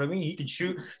about, you know what I mean? He can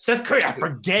shoot. Seth Curry, I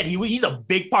forget. He's a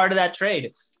big part of that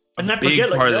trade. And not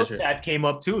forget, like, Millsap came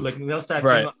up too. Like, Millsap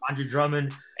came up, Andre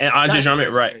Drummond. And Andre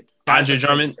Drummond, right. Andre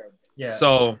Drummond. Yeah.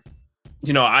 So,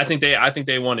 you know, I think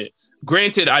they won it.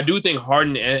 Granted, I do think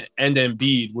Harden and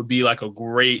Embiid would be like a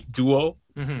great duo.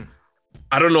 Mm-hmm.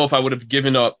 I don't know if I would have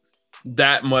given up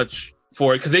that much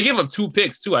for it because they gave up 2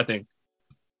 picks too, I think.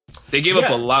 They gave up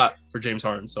a lot for James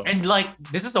Harden. So, and like,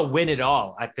 this is a win it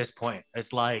all at this point.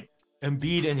 It's like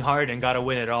Embiid and Harden got to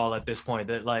win it all at this point.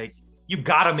 That, like, you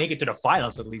got to make it to the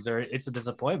finals at least, or it's a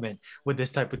disappointment with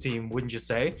this type of team, wouldn't you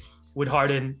say? With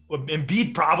Harden,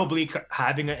 Embiid probably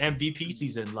having an MVP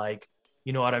season, like,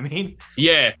 you know what I mean?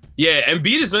 Yeah.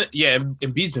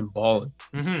 Embiid's been balling.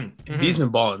 Mm-hmm. Embiid's been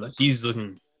balling. Like, he's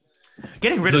looking.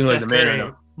 Getting rid of Seth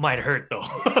Curry might hurt though.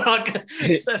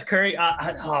 Seth Curry,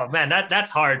 oh man, that's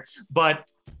hard. But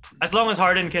as long as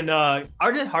Harden can,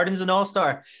 Harden's an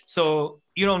all-star, so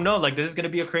you don't know. Like, this is gonna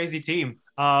be a crazy team.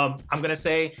 I'm gonna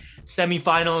say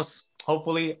semifinals.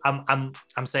 Hopefully, I'm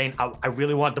saying I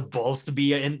really want the Bulls to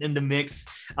be in the mix.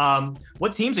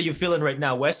 What teams are you feeling right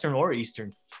now, Western or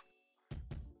Eastern?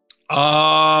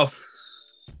 Uh,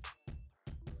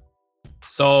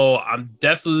 so I'm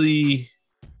definitely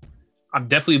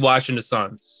watching the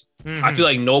Suns. Mhm. I feel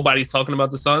like nobody's talking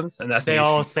about the Suns, and that's They the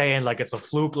all issue. saying like it's a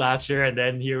fluke last year, and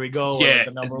then here we go. We're Yeah, like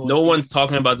the number one no team. one's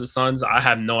talking about the Suns. I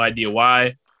have no idea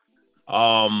why.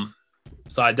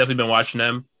 So I definitely been watching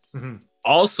them. Mhm.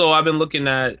 Also, I've been looking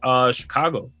at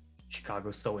Chicago.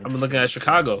 Chicago's so I've been looking at interesting.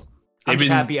 Chicago. I'm They've just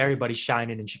been happy everybody's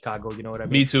shining in Chicago. You know what I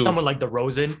mean? Me too. Someone like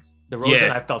DeRozan.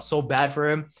 Yeah. I felt so bad for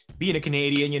him. Being a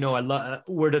Canadian, I love.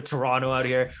 We're the Toronto out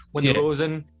here. When Yeah.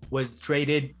 DeRozan was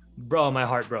traded, bro, my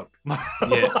heart broke. My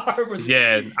Yeah. heart was.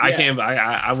 Yeah, I Yeah. can't.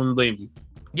 I wouldn't blame you.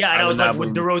 Yeah, and I I was would like, not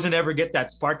would blame DeRozan ever get that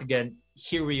spark again?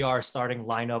 Here we are, starting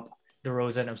lineup.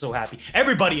 DeRozan, I'm so happy.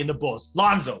 Everybody in the Bulls,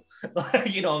 Lonzo,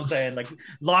 you know what I'm saying? Like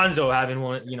Lonzo having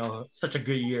one, such a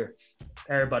good year.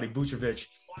 Everybody, Vucevic.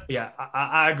 Yeah,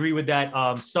 I agree with that.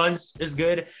 Suns is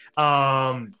good.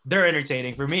 They're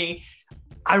entertaining for me.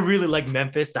 I really like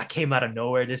Memphis. That came out of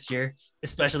nowhere this year,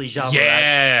 especially Jean Morant.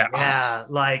 Yeah,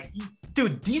 like,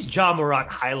 dude, these John Morant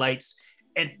highlights,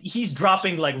 and he's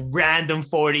dropping like random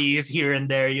 40s here and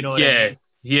there. You know what I mean?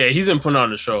 Yeah. He's been putting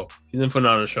on a show.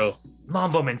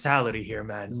 Mambo mentality here,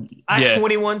 man. At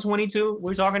 21, 22,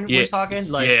 we're talking.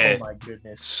 Like, Yeah. oh my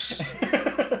goodness,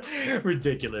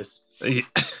 ridiculous.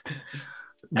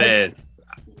 Man,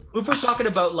 If we're talking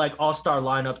about like all-star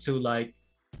lineup too, like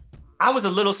I was a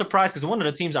little surprised because one of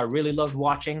the teams I really loved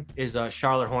watching is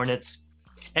Charlotte Hornets,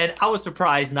 and I was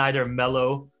surprised neither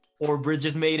Melo or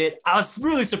Bridges made it. I was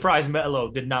really surprised Melo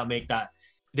did not make that.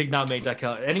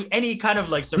 Count. Any kind of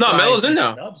like surprise? No, Melo's in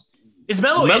now. Snubs? Is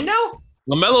Melo in now?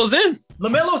 LaMelo's in.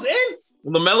 LaMelo's in.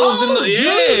 LaMelo's in the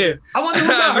dude. I wonder who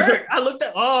got hurt. I looked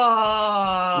at.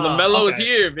 LaMelo's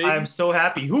here, baby. I'm so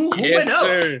happy. Who Yes, went out?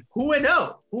 sir. Who went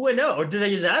out? Or did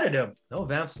they just added him? No,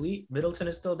 Van Fleet, Middleton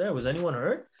is still there. Was anyone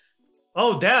hurt?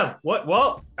 Oh damn! What?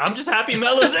 Well, I'm just happy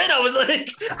Melo's in. I was like,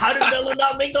 how did Melo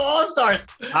not make the All Stars?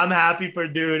 I'm happy for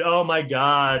dude. Oh my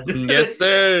god. Yes,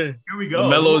 sir. Here we go.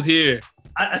 LaMelo's here.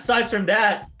 Aside from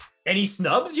that, any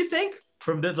snubs you think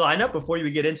from the lineup before you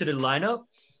get into the lineup?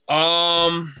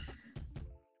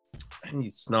 Any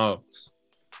snubs?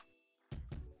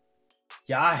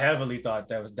 Yeah, I heavily thought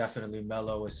that was definitely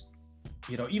Melo. Was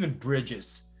even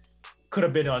Bridges could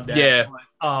have been on that. Yeah.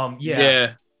 But,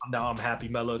 Yeah. Now I'm happy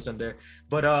Melo's in there.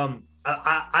 But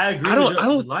I agree. I don't-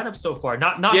 with the lineup so far.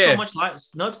 Not Yeah. so much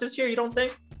snubs this year. You don't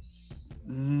think?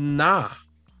 Nah.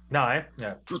 No,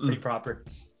 yeah, it's pretty proper.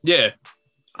 Yeah.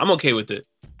 I'm okay with it.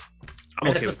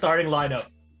 And it's the starting lineup.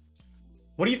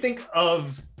 What do you think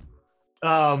of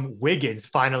Wiggins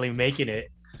finally making it?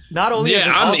 Not only as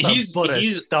an all-star, but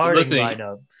a starting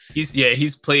lineup.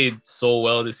 He's played so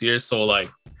well this year. So like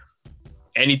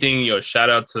anything, shout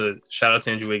out to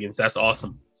Andrew Wiggins. That's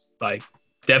awesome. Like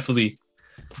definitely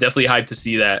hyped to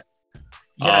see that.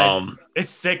 Yeah, it's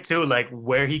sick too, like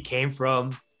where he came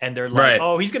from. And they're like, Right.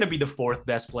 oh, he's going to be the fifth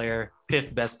best player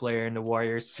in the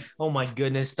Warriors. Oh my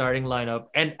goodness, starting lineup.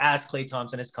 And as Klay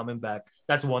Thompson is coming back,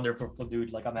 that's wonderful for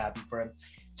dude. Like, I'm happy for him.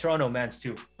 Toronto Mans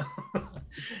too.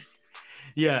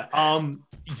 Yeah.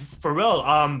 For real,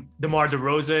 DeMar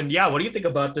DeRozan. Yeah, what do you think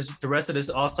about the rest of this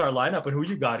all-star lineup and who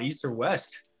you got, East or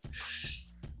West?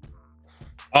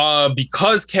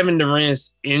 Because Kevin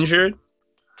Durant's injured,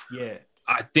 Yeah.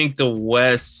 I think the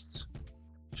West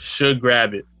should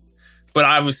grab it. But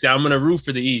obviously, I'm going to root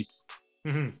for the East.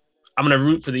 Mm-hmm. I'm going to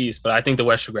root for the East, but I think the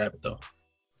West should grab it, though.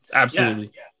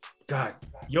 Absolutely. Yeah. God.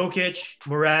 Jokic,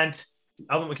 Morant.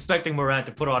 I'm expecting Morant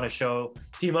to put on a show,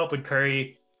 team up with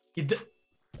Curry.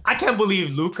 I can't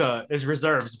believe Luka is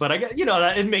reserves, but I guess,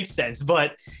 it makes sense.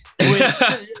 But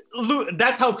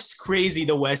that's how crazy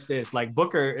the West is. Like,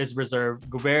 Booker is reserved.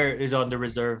 Gobert is on the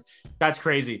reserve. That's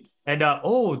crazy. And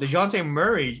DeJounte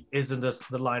Murray is in the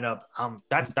lineup.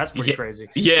 That's pretty crazy.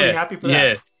 Yeah. Pretty happy for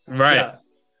that. Yeah. Right. Yeah.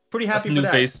 Pretty happy for new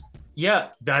that. Face. Yeah.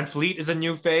 Van Fleet is a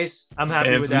new face. I'm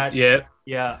happy with that. Yeah.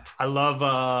 Yeah. I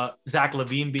love Zach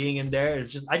LaVine being in there.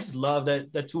 I just love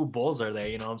that the two Bulls are there.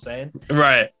 You know what I'm saying?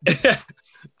 Right.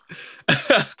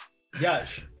 Yeah.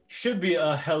 Should be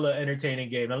a hella entertaining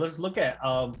game. Now let's look at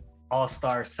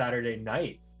All-Star Saturday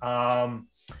night.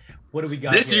 What do we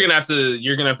got? This here? you're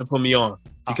gonna have to put me on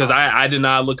because I did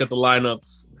not look at the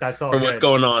lineups That's all for good. what's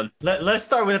going on. Let's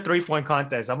start with a 3-point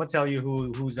contest. I'm gonna tell you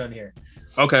who's on here,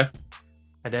 Okay.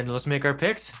 and then let's make our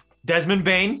picks. Desmond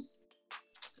Bane,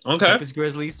 Okay. Memphis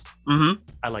Grizzlies. Mm-hmm.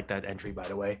 I like that entry, by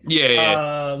the way.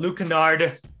 Yeah. Luke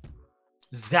Kennard,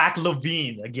 Zach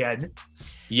LaVine again.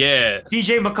 Yeah.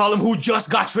 CJ McCollum, who just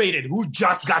got traded.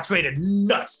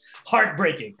 Nuts.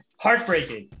 Heartbreaking.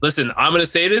 Listen, I'm gonna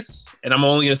say this, and I'm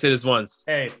only gonna say this once.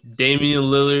 Hey, Damian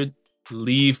Lillard,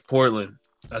 leave Portland.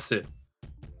 That's it.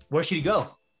 Where should he go?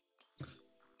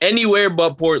 Anywhere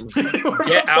but Portland.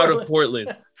 Get out of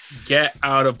Portland. Get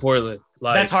out of Portland.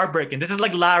 Like, that's heartbreaking. This is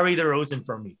like Larry DeRozan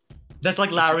for me. That's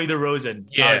like Larry DeRozan.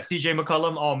 Yeah. CJ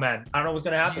McCollum. Oh man, I don't know what's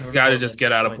gonna happen. He's got to just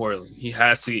get out of Portland. He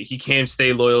has to. He can't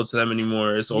stay loyal to them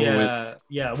anymore. It's over with.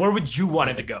 Yeah. Where would you want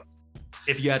it to go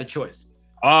if you had a choice?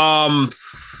 Like,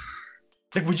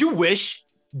 would you wish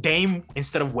Dame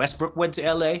instead of Westbrook went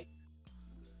to LA?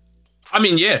 I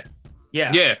mean, yeah.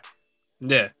 Yeah.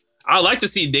 I'd like to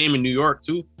see Dame in New York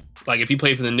too. Like, if he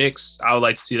played for the Knicks, I would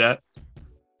like to see that.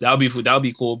 That would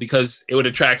be cool because it would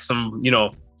attract some,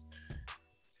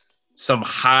 some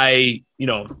high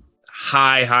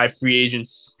free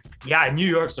agents. Yeah, New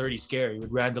York's already scary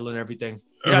with Randall and everything.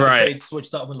 You have to trade, switch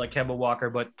something like Kemba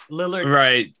Walker, but Lillard.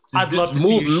 Right. I'd love to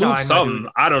see you shine. Move something.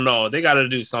 I don't know. They got to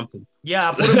do something.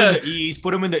 Yeah,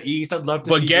 put him in the East. I'd love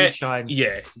to see you shine.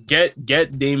 Yeah,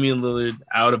 get Damian Lillard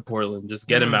out of Portland. Just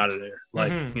get him out of there.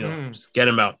 Like, just get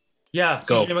him out. Yeah,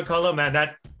 go. CJ McCollum, man.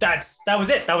 That was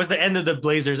it. That was the end of the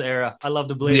Blazers era. I love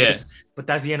the Blazers, but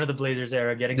that's the end of the Blazers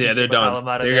era. Getting they're done.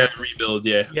 They're gonna rebuild.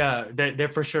 Yeah, they're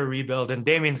for sure rebuild. And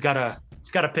Damian's got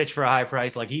to pitch for a high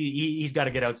price. Like he's got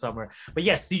to get out somewhere. But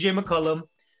yes, CJ McCollum,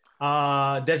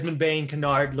 Desmond Bane,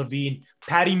 Kennard, Levine,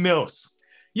 Patty Mills.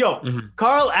 Yo,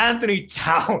 Karl Anthony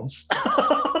Towns.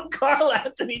 Karl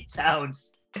Anthony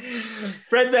Towns.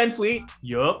 Fred VanVleet.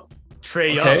 Yup.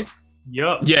 Trae Young.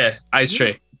 Yup. Yeah, Ice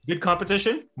Trae. Good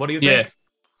competition. What do you think?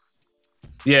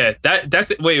 Yeah.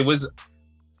 That's it. Wait,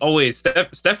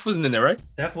 Steph wasn't in there, right?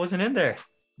 Steph wasn't in there.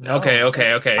 No. Okay. I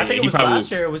think it was last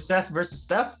year. It was Steph versus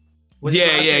Steph.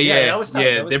 Yeah. That was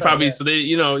tough. They're probably so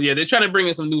they're trying to bring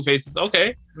in some new faces.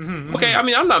 Okay. Okay. I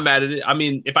mean, I'm not mad at it. I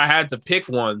mean, if I had to pick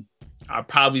one, I'd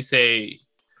probably say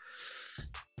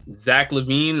Zach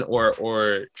LaVine or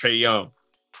Trae Young.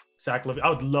 Zach LaVine. I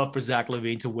would love for Zach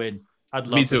LaVine to win.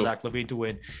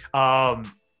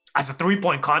 As a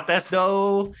 3-point contest,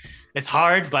 though, it's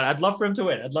hard, but I'd love for him to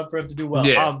win. I'd love for him to do well.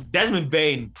 Yeah. Desmond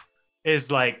Bane is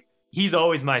like, he's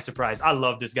always my surprise. I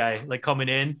love this guy. Like, coming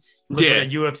in, looks like a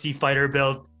UFC fighter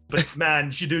build, but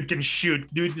man, dude can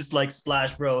shoot. Dude just like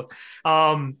splash, bro.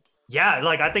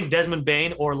 Like I think Desmond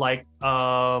Bane or like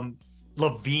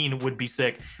Levine would be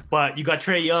sick. But you got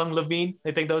Trae Young, Levine.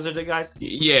 I think those are the guys.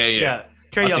 Yeah.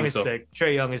 Trae Young is sick.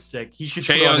 Trae Young is sick. He should.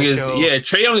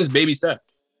 Trae Young is baby Steph.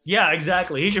 Yeah,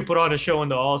 exactly. He should put on a show in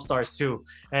the All-Stars too.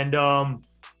 And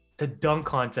the dunk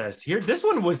contest here, this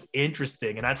one was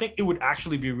interesting, and I think it would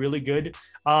actually be really good.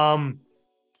 Cole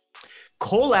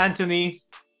Anthony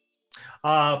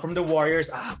from the Warriors,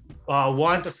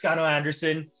 Juan Toscano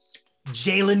Anderson,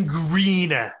 Jalen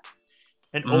Green, and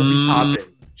Obi Toppin.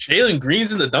 Jalen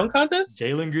Green's in the dunk contest?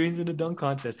 Jalen Green's in the dunk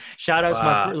contest. Shout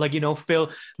out to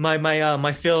Phil,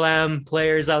 my Phil-Am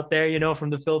players out there, from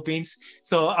the Philippines.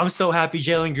 So I'm so happy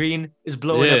Jalen Green is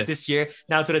blowing up this year.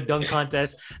 Now to the dunk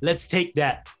contest. Let's take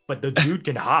that. But the dude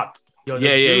can hop. Dude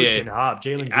can hop.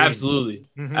 Jalen Green. Absolutely.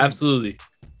 Absolutely.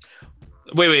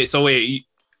 Wait.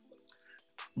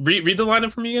 Read the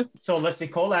lineup for me again. So let's say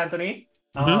Cole Anthony,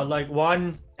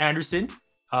 Juan Anderson,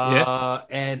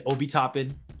 and Obi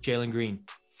Toppin, Jalen Green.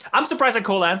 I'm surprised at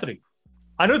Cole Anthony.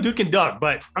 I know dude can dunk,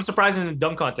 but I'm surprised in the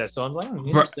dunk contest. So I'm like,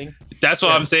 interesting. That's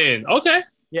what I'm saying. Okay.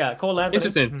 Yeah, Cole Anthony.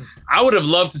 Interesting. I would have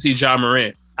loved to see Ja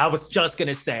Morant. I was just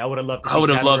gonna say I would have loved to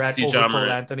see Ja Morant.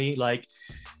 Cole Anthony. Like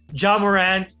Ja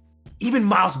Morant, even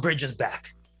Miles Bridges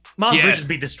back. Miles Bridges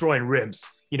be destroying rims.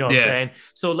 You know what I'm saying?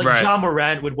 So Ja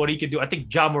Morant with what he could do, I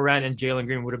think Ja Morant and Jalen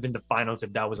Green would have been the finals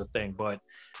if that was a thing. But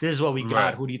this is what we got.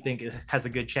 Right. Who do you think has a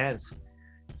good chance?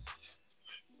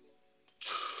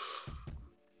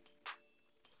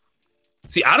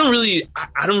 See, I don't really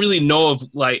know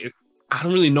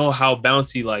how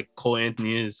bouncy like Cole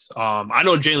Anthony is. I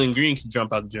know Jalen Green can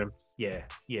jump out the gym. Yeah.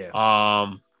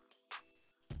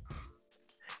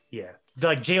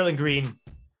 Like Jalen Green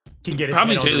can get his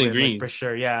probably Jalen Green for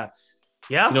sure. Yeah.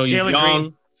 He's Jalen young.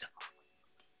 Green.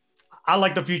 I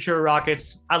like the future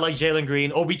Rockets. I like Jalen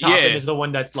Green. Obi Toppin is the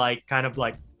one that's like kind of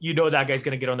like that guy's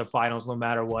gonna get on the finals no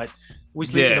matter what. We're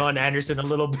sleeping on Anderson a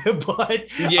little bit, but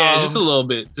just a little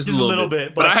bit, just a little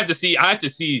bit. But I have to see. I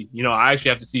actually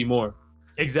have to see more.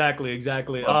 Exactly.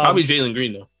 Probably Jalen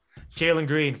Green though. Jalen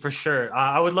Green for sure.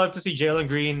 I would love to see Jalen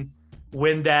Green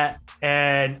win that,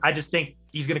 and I just think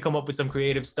he's gonna come up with some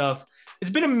creative stuff.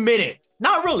 It's been a minute.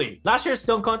 Not really. Last year's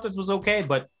dunk contest was okay,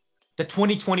 but the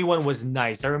 2021 was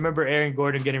nice. I remember Aaron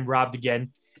Gordon getting robbed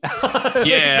again. In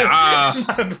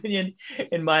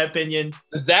my opinion,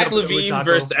 Zach LaVine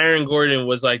versus Aaron Gordon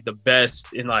was like the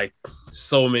best in like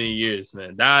so many years,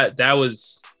 man. That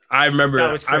was what. I remember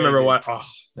what.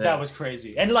 That was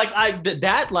crazy. And like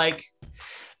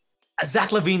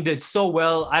Zach Levine did so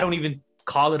well. I don't even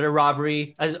call it a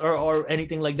robbery or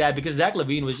anything like that because Zach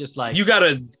Levine was just like, you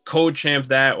gotta co-champ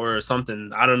that or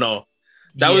something. I don't know.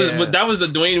 That was the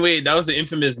Dwayne Wade. That was the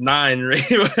infamous 9, right?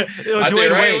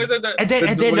 Dwayne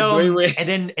Wade.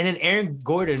 And then Aaron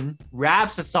Gordon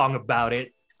raps a song about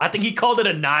it. I think he called it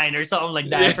a 9 or something like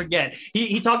that. Yeah. I forget.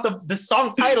 He talked. The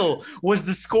song title was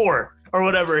The Score or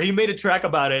whatever. He made a track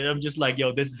about it. I'm just like,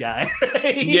 yo, this guy.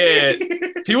 Yeah.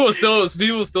 People still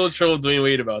troll Dwayne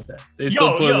Wade about that. They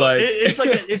still put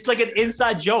it's like an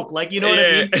inside joke. Like, you know what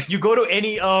I mean? You go to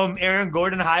any Aaron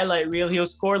Gordon highlight reel, he'll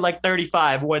score like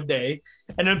 35 one day,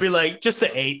 and it'll be like just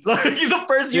an 8. Like the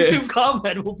first YouTube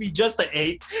comment will be just an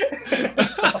 8.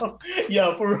 So,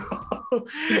 yeah,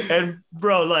 and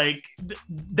bro, like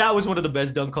that was one of the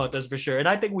best dunk contests for sure. And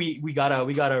I think we got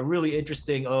a really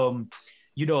interesting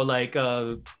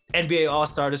NBA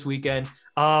All-Star this weekend.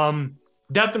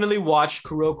 Definitely watch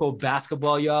Kuroko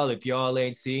basketball, y'all, if y'all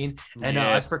ain't seen. And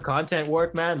as for content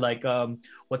work, man, like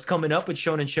what's coming up with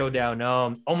Shonen Showdown?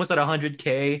 Almost at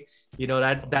 100K. You know,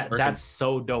 that's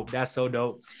so dope. That's so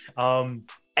dope.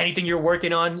 Anything you're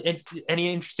working on?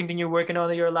 Any interesting thing you're working on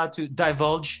that you're allowed to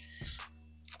divulge?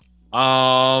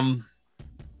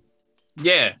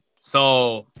 Yeah.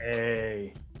 So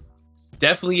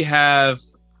definitely have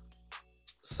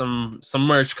some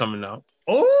merch coming out.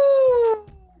 Oh.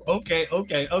 Okay.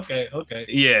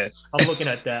 Yeah. I'm looking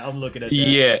at that.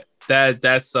 Yeah.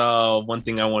 That's one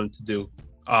thing I wanted to do.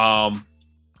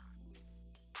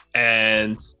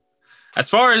 And as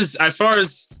far as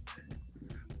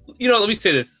you know, let me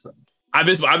say this. I've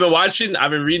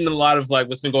been reading a lot of like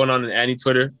what's been going on in Annie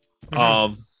Twitter.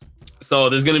 Mm-hmm. So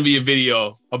there's gonna be a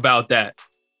video about that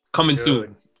coming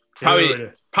soon.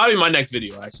 Probably my next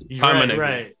video, actually.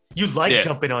 Video. You like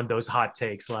jumping on those hot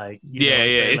takes, like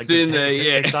it's like been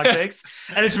TikTok takes,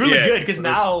 and it's really good because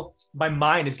now my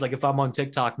mind is like, if I'm on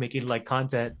TikTok making like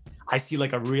content, I see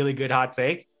like a really good hot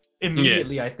take.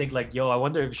 Immediately, I think like, yo, I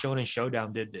wonder if Shonen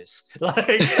Showdown did this. Like,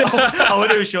 I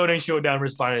wonder if Shonen Showdown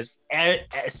responded,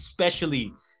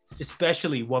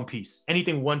 especially One Piece.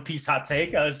 Anything One Piece hot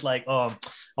take, I was like, I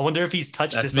wonder if he's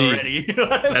touched this already. You know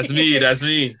what I mean? That's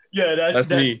me. Yeah, that's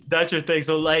me. That's your thing.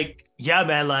 So like, yeah,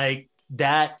 man, like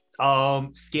that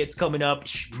skits coming up,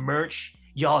 merch.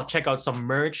 Y'all check out some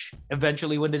merch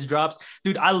eventually when this drops.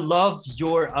 Dude, I love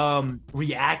your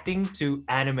reacting to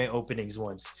anime openings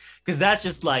once. Because that's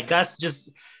just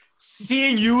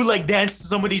seeing you like dance to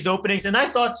some of these openings. And I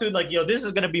thought too, like, yo, this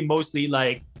is gonna be mostly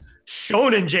like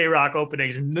Shonen J-Rock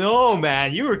openings. No,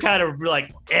 man, you were kind of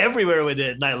like everywhere with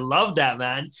it. And I love that,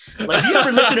 man. Like, you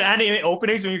ever listen to anime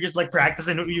openings when you're just like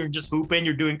practicing, you're just hooping,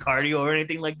 you're doing cardio or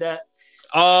anything like that?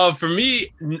 For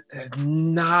me,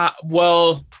 not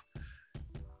well.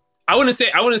 I wouldn't say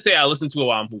I listen to it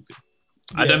while I'm hooping.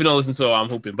 I definitely don't listen to it while I'm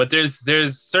hooping. But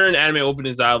there's certain anime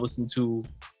openings that I listen to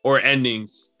or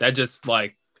endings that just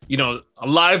like, you know, a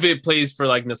lot of it plays for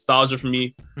like nostalgia for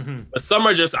me. Mm-hmm. But some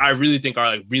are just I really think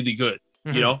are like really good,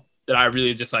 mm-hmm. you know, that I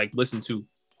really just like listen to.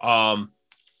 But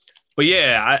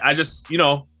yeah, I just, you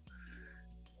know,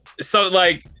 so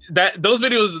like that those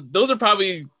videos, those are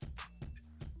probably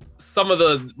some of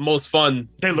the most fun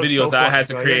videos that I had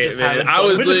to create, man. I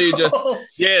was literally just,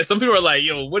 some people are like,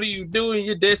 yo, what are you doing?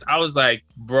 You're this. I was like,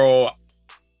 bro,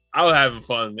 I was having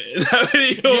fun, man. That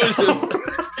video was just,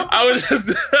 I was just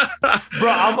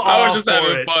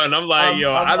having fun. I'm like,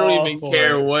 I don't even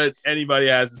care what anybody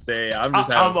has to say. I'm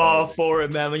all for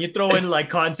it, man. When you throw in like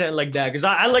content like that, because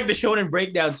I like the Shonen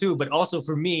breakdown too, but also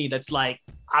for me, that's like,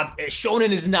 Shonen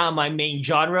is not my main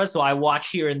genre, so I watch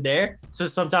here and there. So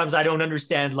sometimes I don't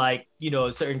understand, like, you know,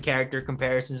 certain character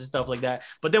comparisons and stuff like that.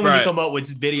 But then when you come up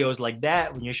with videos like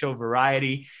that, when you show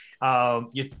variety,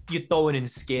 you throwing in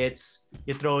skits,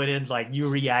 you throwing in like you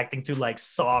reacting to like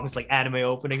songs, like anime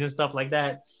openings and stuff like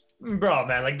that. Bro,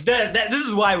 man, like that this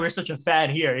is why we're such a fan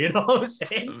here, you know what I'm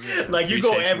saying? Like you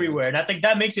go everywhere. And I think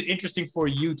that makes it interesting for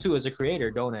you too as a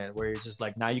creator, don't it? Where you're just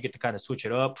like, now you get to kind of switch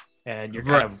it up and you're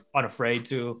kind of unafraid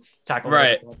to tackle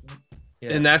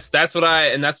and that's what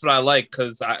I like,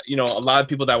 because I, you know, a lot of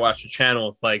people that watch the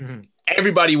channel, like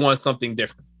everybody wants something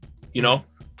different, you know?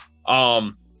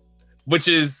 Which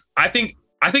is I think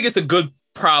it's a good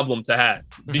problem to have,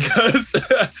 because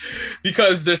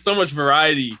because there's so much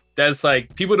variety that's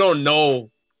like people don't know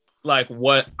like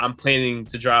what I'm planning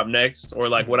to drop next or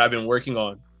like what I've been working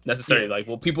on necessarily. Like,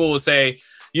 well, people will say,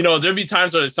 you know, there'll be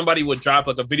times where somebody would drop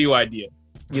like a video idea,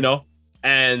 you know,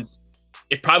 and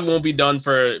it probably won't be done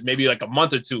for maybe like a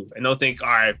month or two, and they'll think, all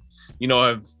right, you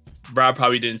know, Rob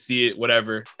probably didn't see it,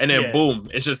 whatever, and then boom,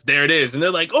 it's just there it is, and they're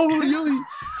like, oh, yo,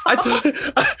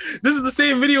 this is the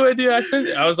same video idea I sent.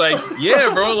 I was like,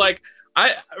 yeah, bro, like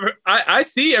I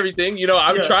see everything. You know,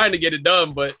 I'm trying to get it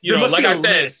done, but you know, like I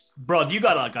said, list, bro, you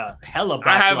got like a hella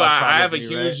backlog. I have a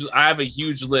huge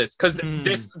huge list because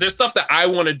there's stuff that I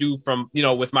want to do from, you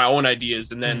know, with my own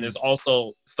ideas, and then there's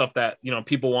also stuff that, you know,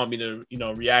 people want me to, you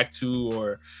know, react to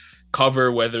or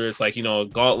cover, whether it's like, you know, a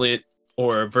gauntlet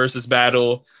or a versus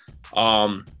battle,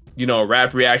 you know,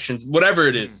 rap reactions, whatever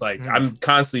it is. Like I'm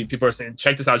constantly, people are saying,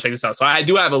 check this out. So I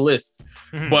do have a list,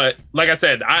 but like I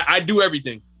said, I do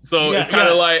everything. So it's kind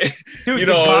of like, dude, you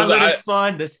know, the gauntlet is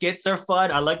fun. The skits are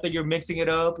fun. I like that you're mixing it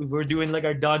up. We're doing like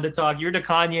our Donda talk. You're the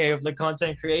Kanye of the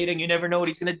content creating. You never know what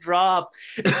he's gonna drop.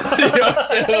 Reaction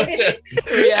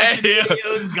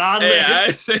videos, gauntlet.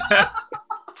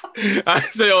 I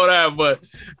say all that, but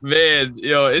man, you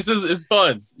know, it's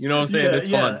fun. You know what I'm saying? It's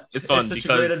fun. It's fun such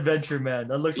because a great adventure, man.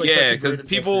 That looks like because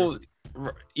people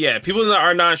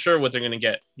are not sure what they're gonna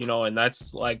get. You know, and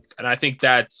that's like, and I think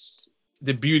that's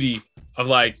the beauty of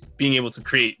like being able to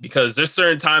create, because there's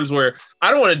certain times where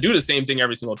I don't want to do the same thing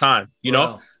every single time. You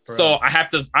know, so I have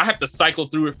to cycle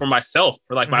through it for myself,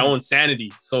 for like my own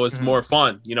sanity. So it's more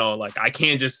fun. You know, like I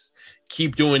can't just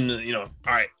keep doing. You know,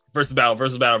 all right. Versus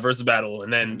battle,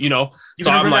 and then, you know, so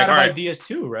I'm like, all right, ideas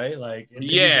too, right? Like,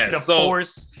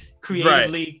 force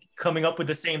creatively coming up with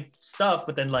the same stuff,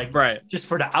 but then like, just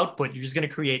for the output, you're just gonna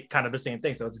create kind of the same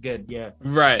thing. So it's good,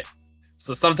 right.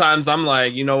 So sometimes I'm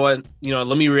like, you know what, you know,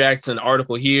 let me react to an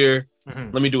article here.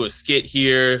 Let me do a skit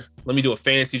here. Let me do a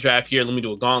fantasy draft here. Let me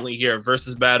do a gauntlet here, a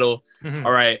versus battle.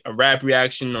 All right, a rap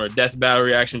reaction or a death battle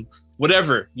reaction,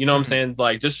 whatever. You know what I'm saying?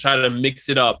 Like, just try to mix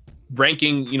it up.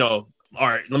 Ranking, you know. All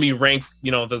right, let me rank,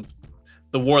 you know, the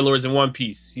warlords in One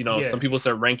Piece. You know, some people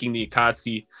start ranking the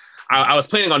Akatsuki. I was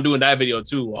planning on doing that video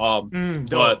too. But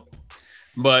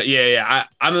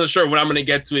I'm not sure when I'm gonna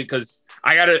get to it, because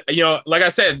I gotta, you know, like I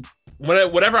said,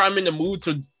 whatever I'm in the mood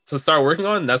to start working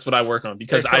on, that's what I work on,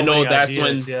 because I know that's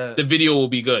when the video will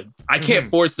be good. I can't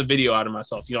force the video out of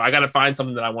myself. You know, I gotta find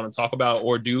something that I want to talk about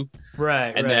or do.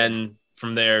 And then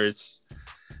from there it's.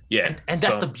 Yeah. And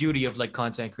that's the beauty of like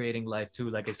content creating life too.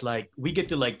 Like, it's like we get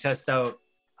to like test out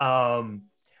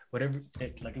whatever,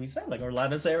 like we said, like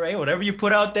Orlando said, right? Whatever you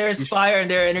put out there is fire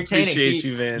and they're entertaining. Appreciate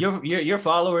you, man. Your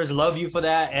followers love you for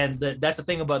that. And that's the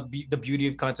thing about the beauty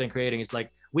of content creating. It's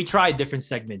like we try different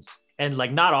segments and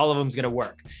like not all of them is gonna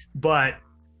work, but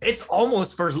it's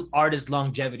almost for artist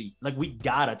longevity. Like we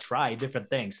gotta try different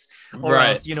things, or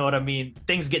else, you know what I mean,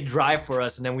 things get dry for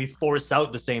us and then we force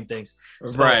out the same things.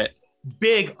 So,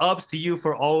 big ups to you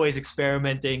for always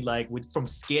experimenting, like from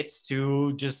skits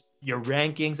to just your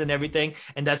rankings and everything,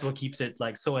 and that's what keeps it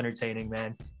like so entertaining,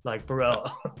 man. Like, for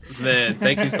real. Man,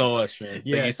 thank you so much, man.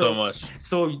 Thank you so much.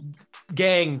 So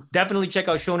gang, definitely check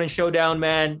out Shonen Showdown,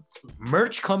 man.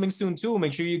 Merch coming soon too.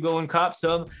 Make sure you go and cop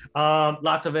some.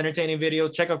 Lots of entertaining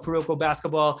videos. Check out Kuroko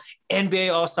Basketball,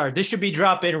 NBA All-Star. This should be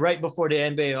dropping right before the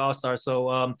NBA All-Star.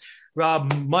 So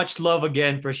Rob, much love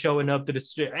again for showing up to the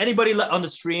stream. Anybody on the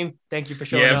stream, thank you for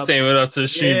showing up. Yeah, I'm saying what else to the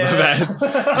stream, my bad.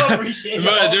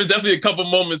 But there's definitely a couple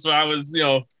moments where I was, you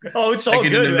know. Oh, it's all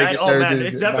good, man. Oh, man,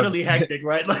 it's definitely hectic,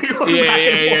 right? Like,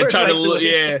 trying to look,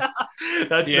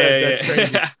 That's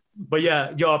crazy. But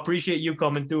yeah, yo, appreciate you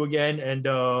coming through again, and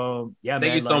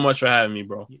thank you so much for having me,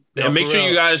 bro. And make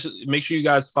sure you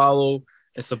guys follow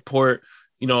and support,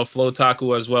 you know, Flow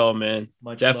Taku as well, man.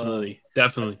 Definitely.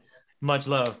 Much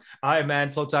love. All right,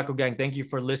 man. Flow Taco Gang, thank you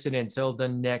for listening. Till the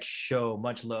next show.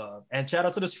 Much love. And shout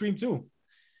out to the stream too.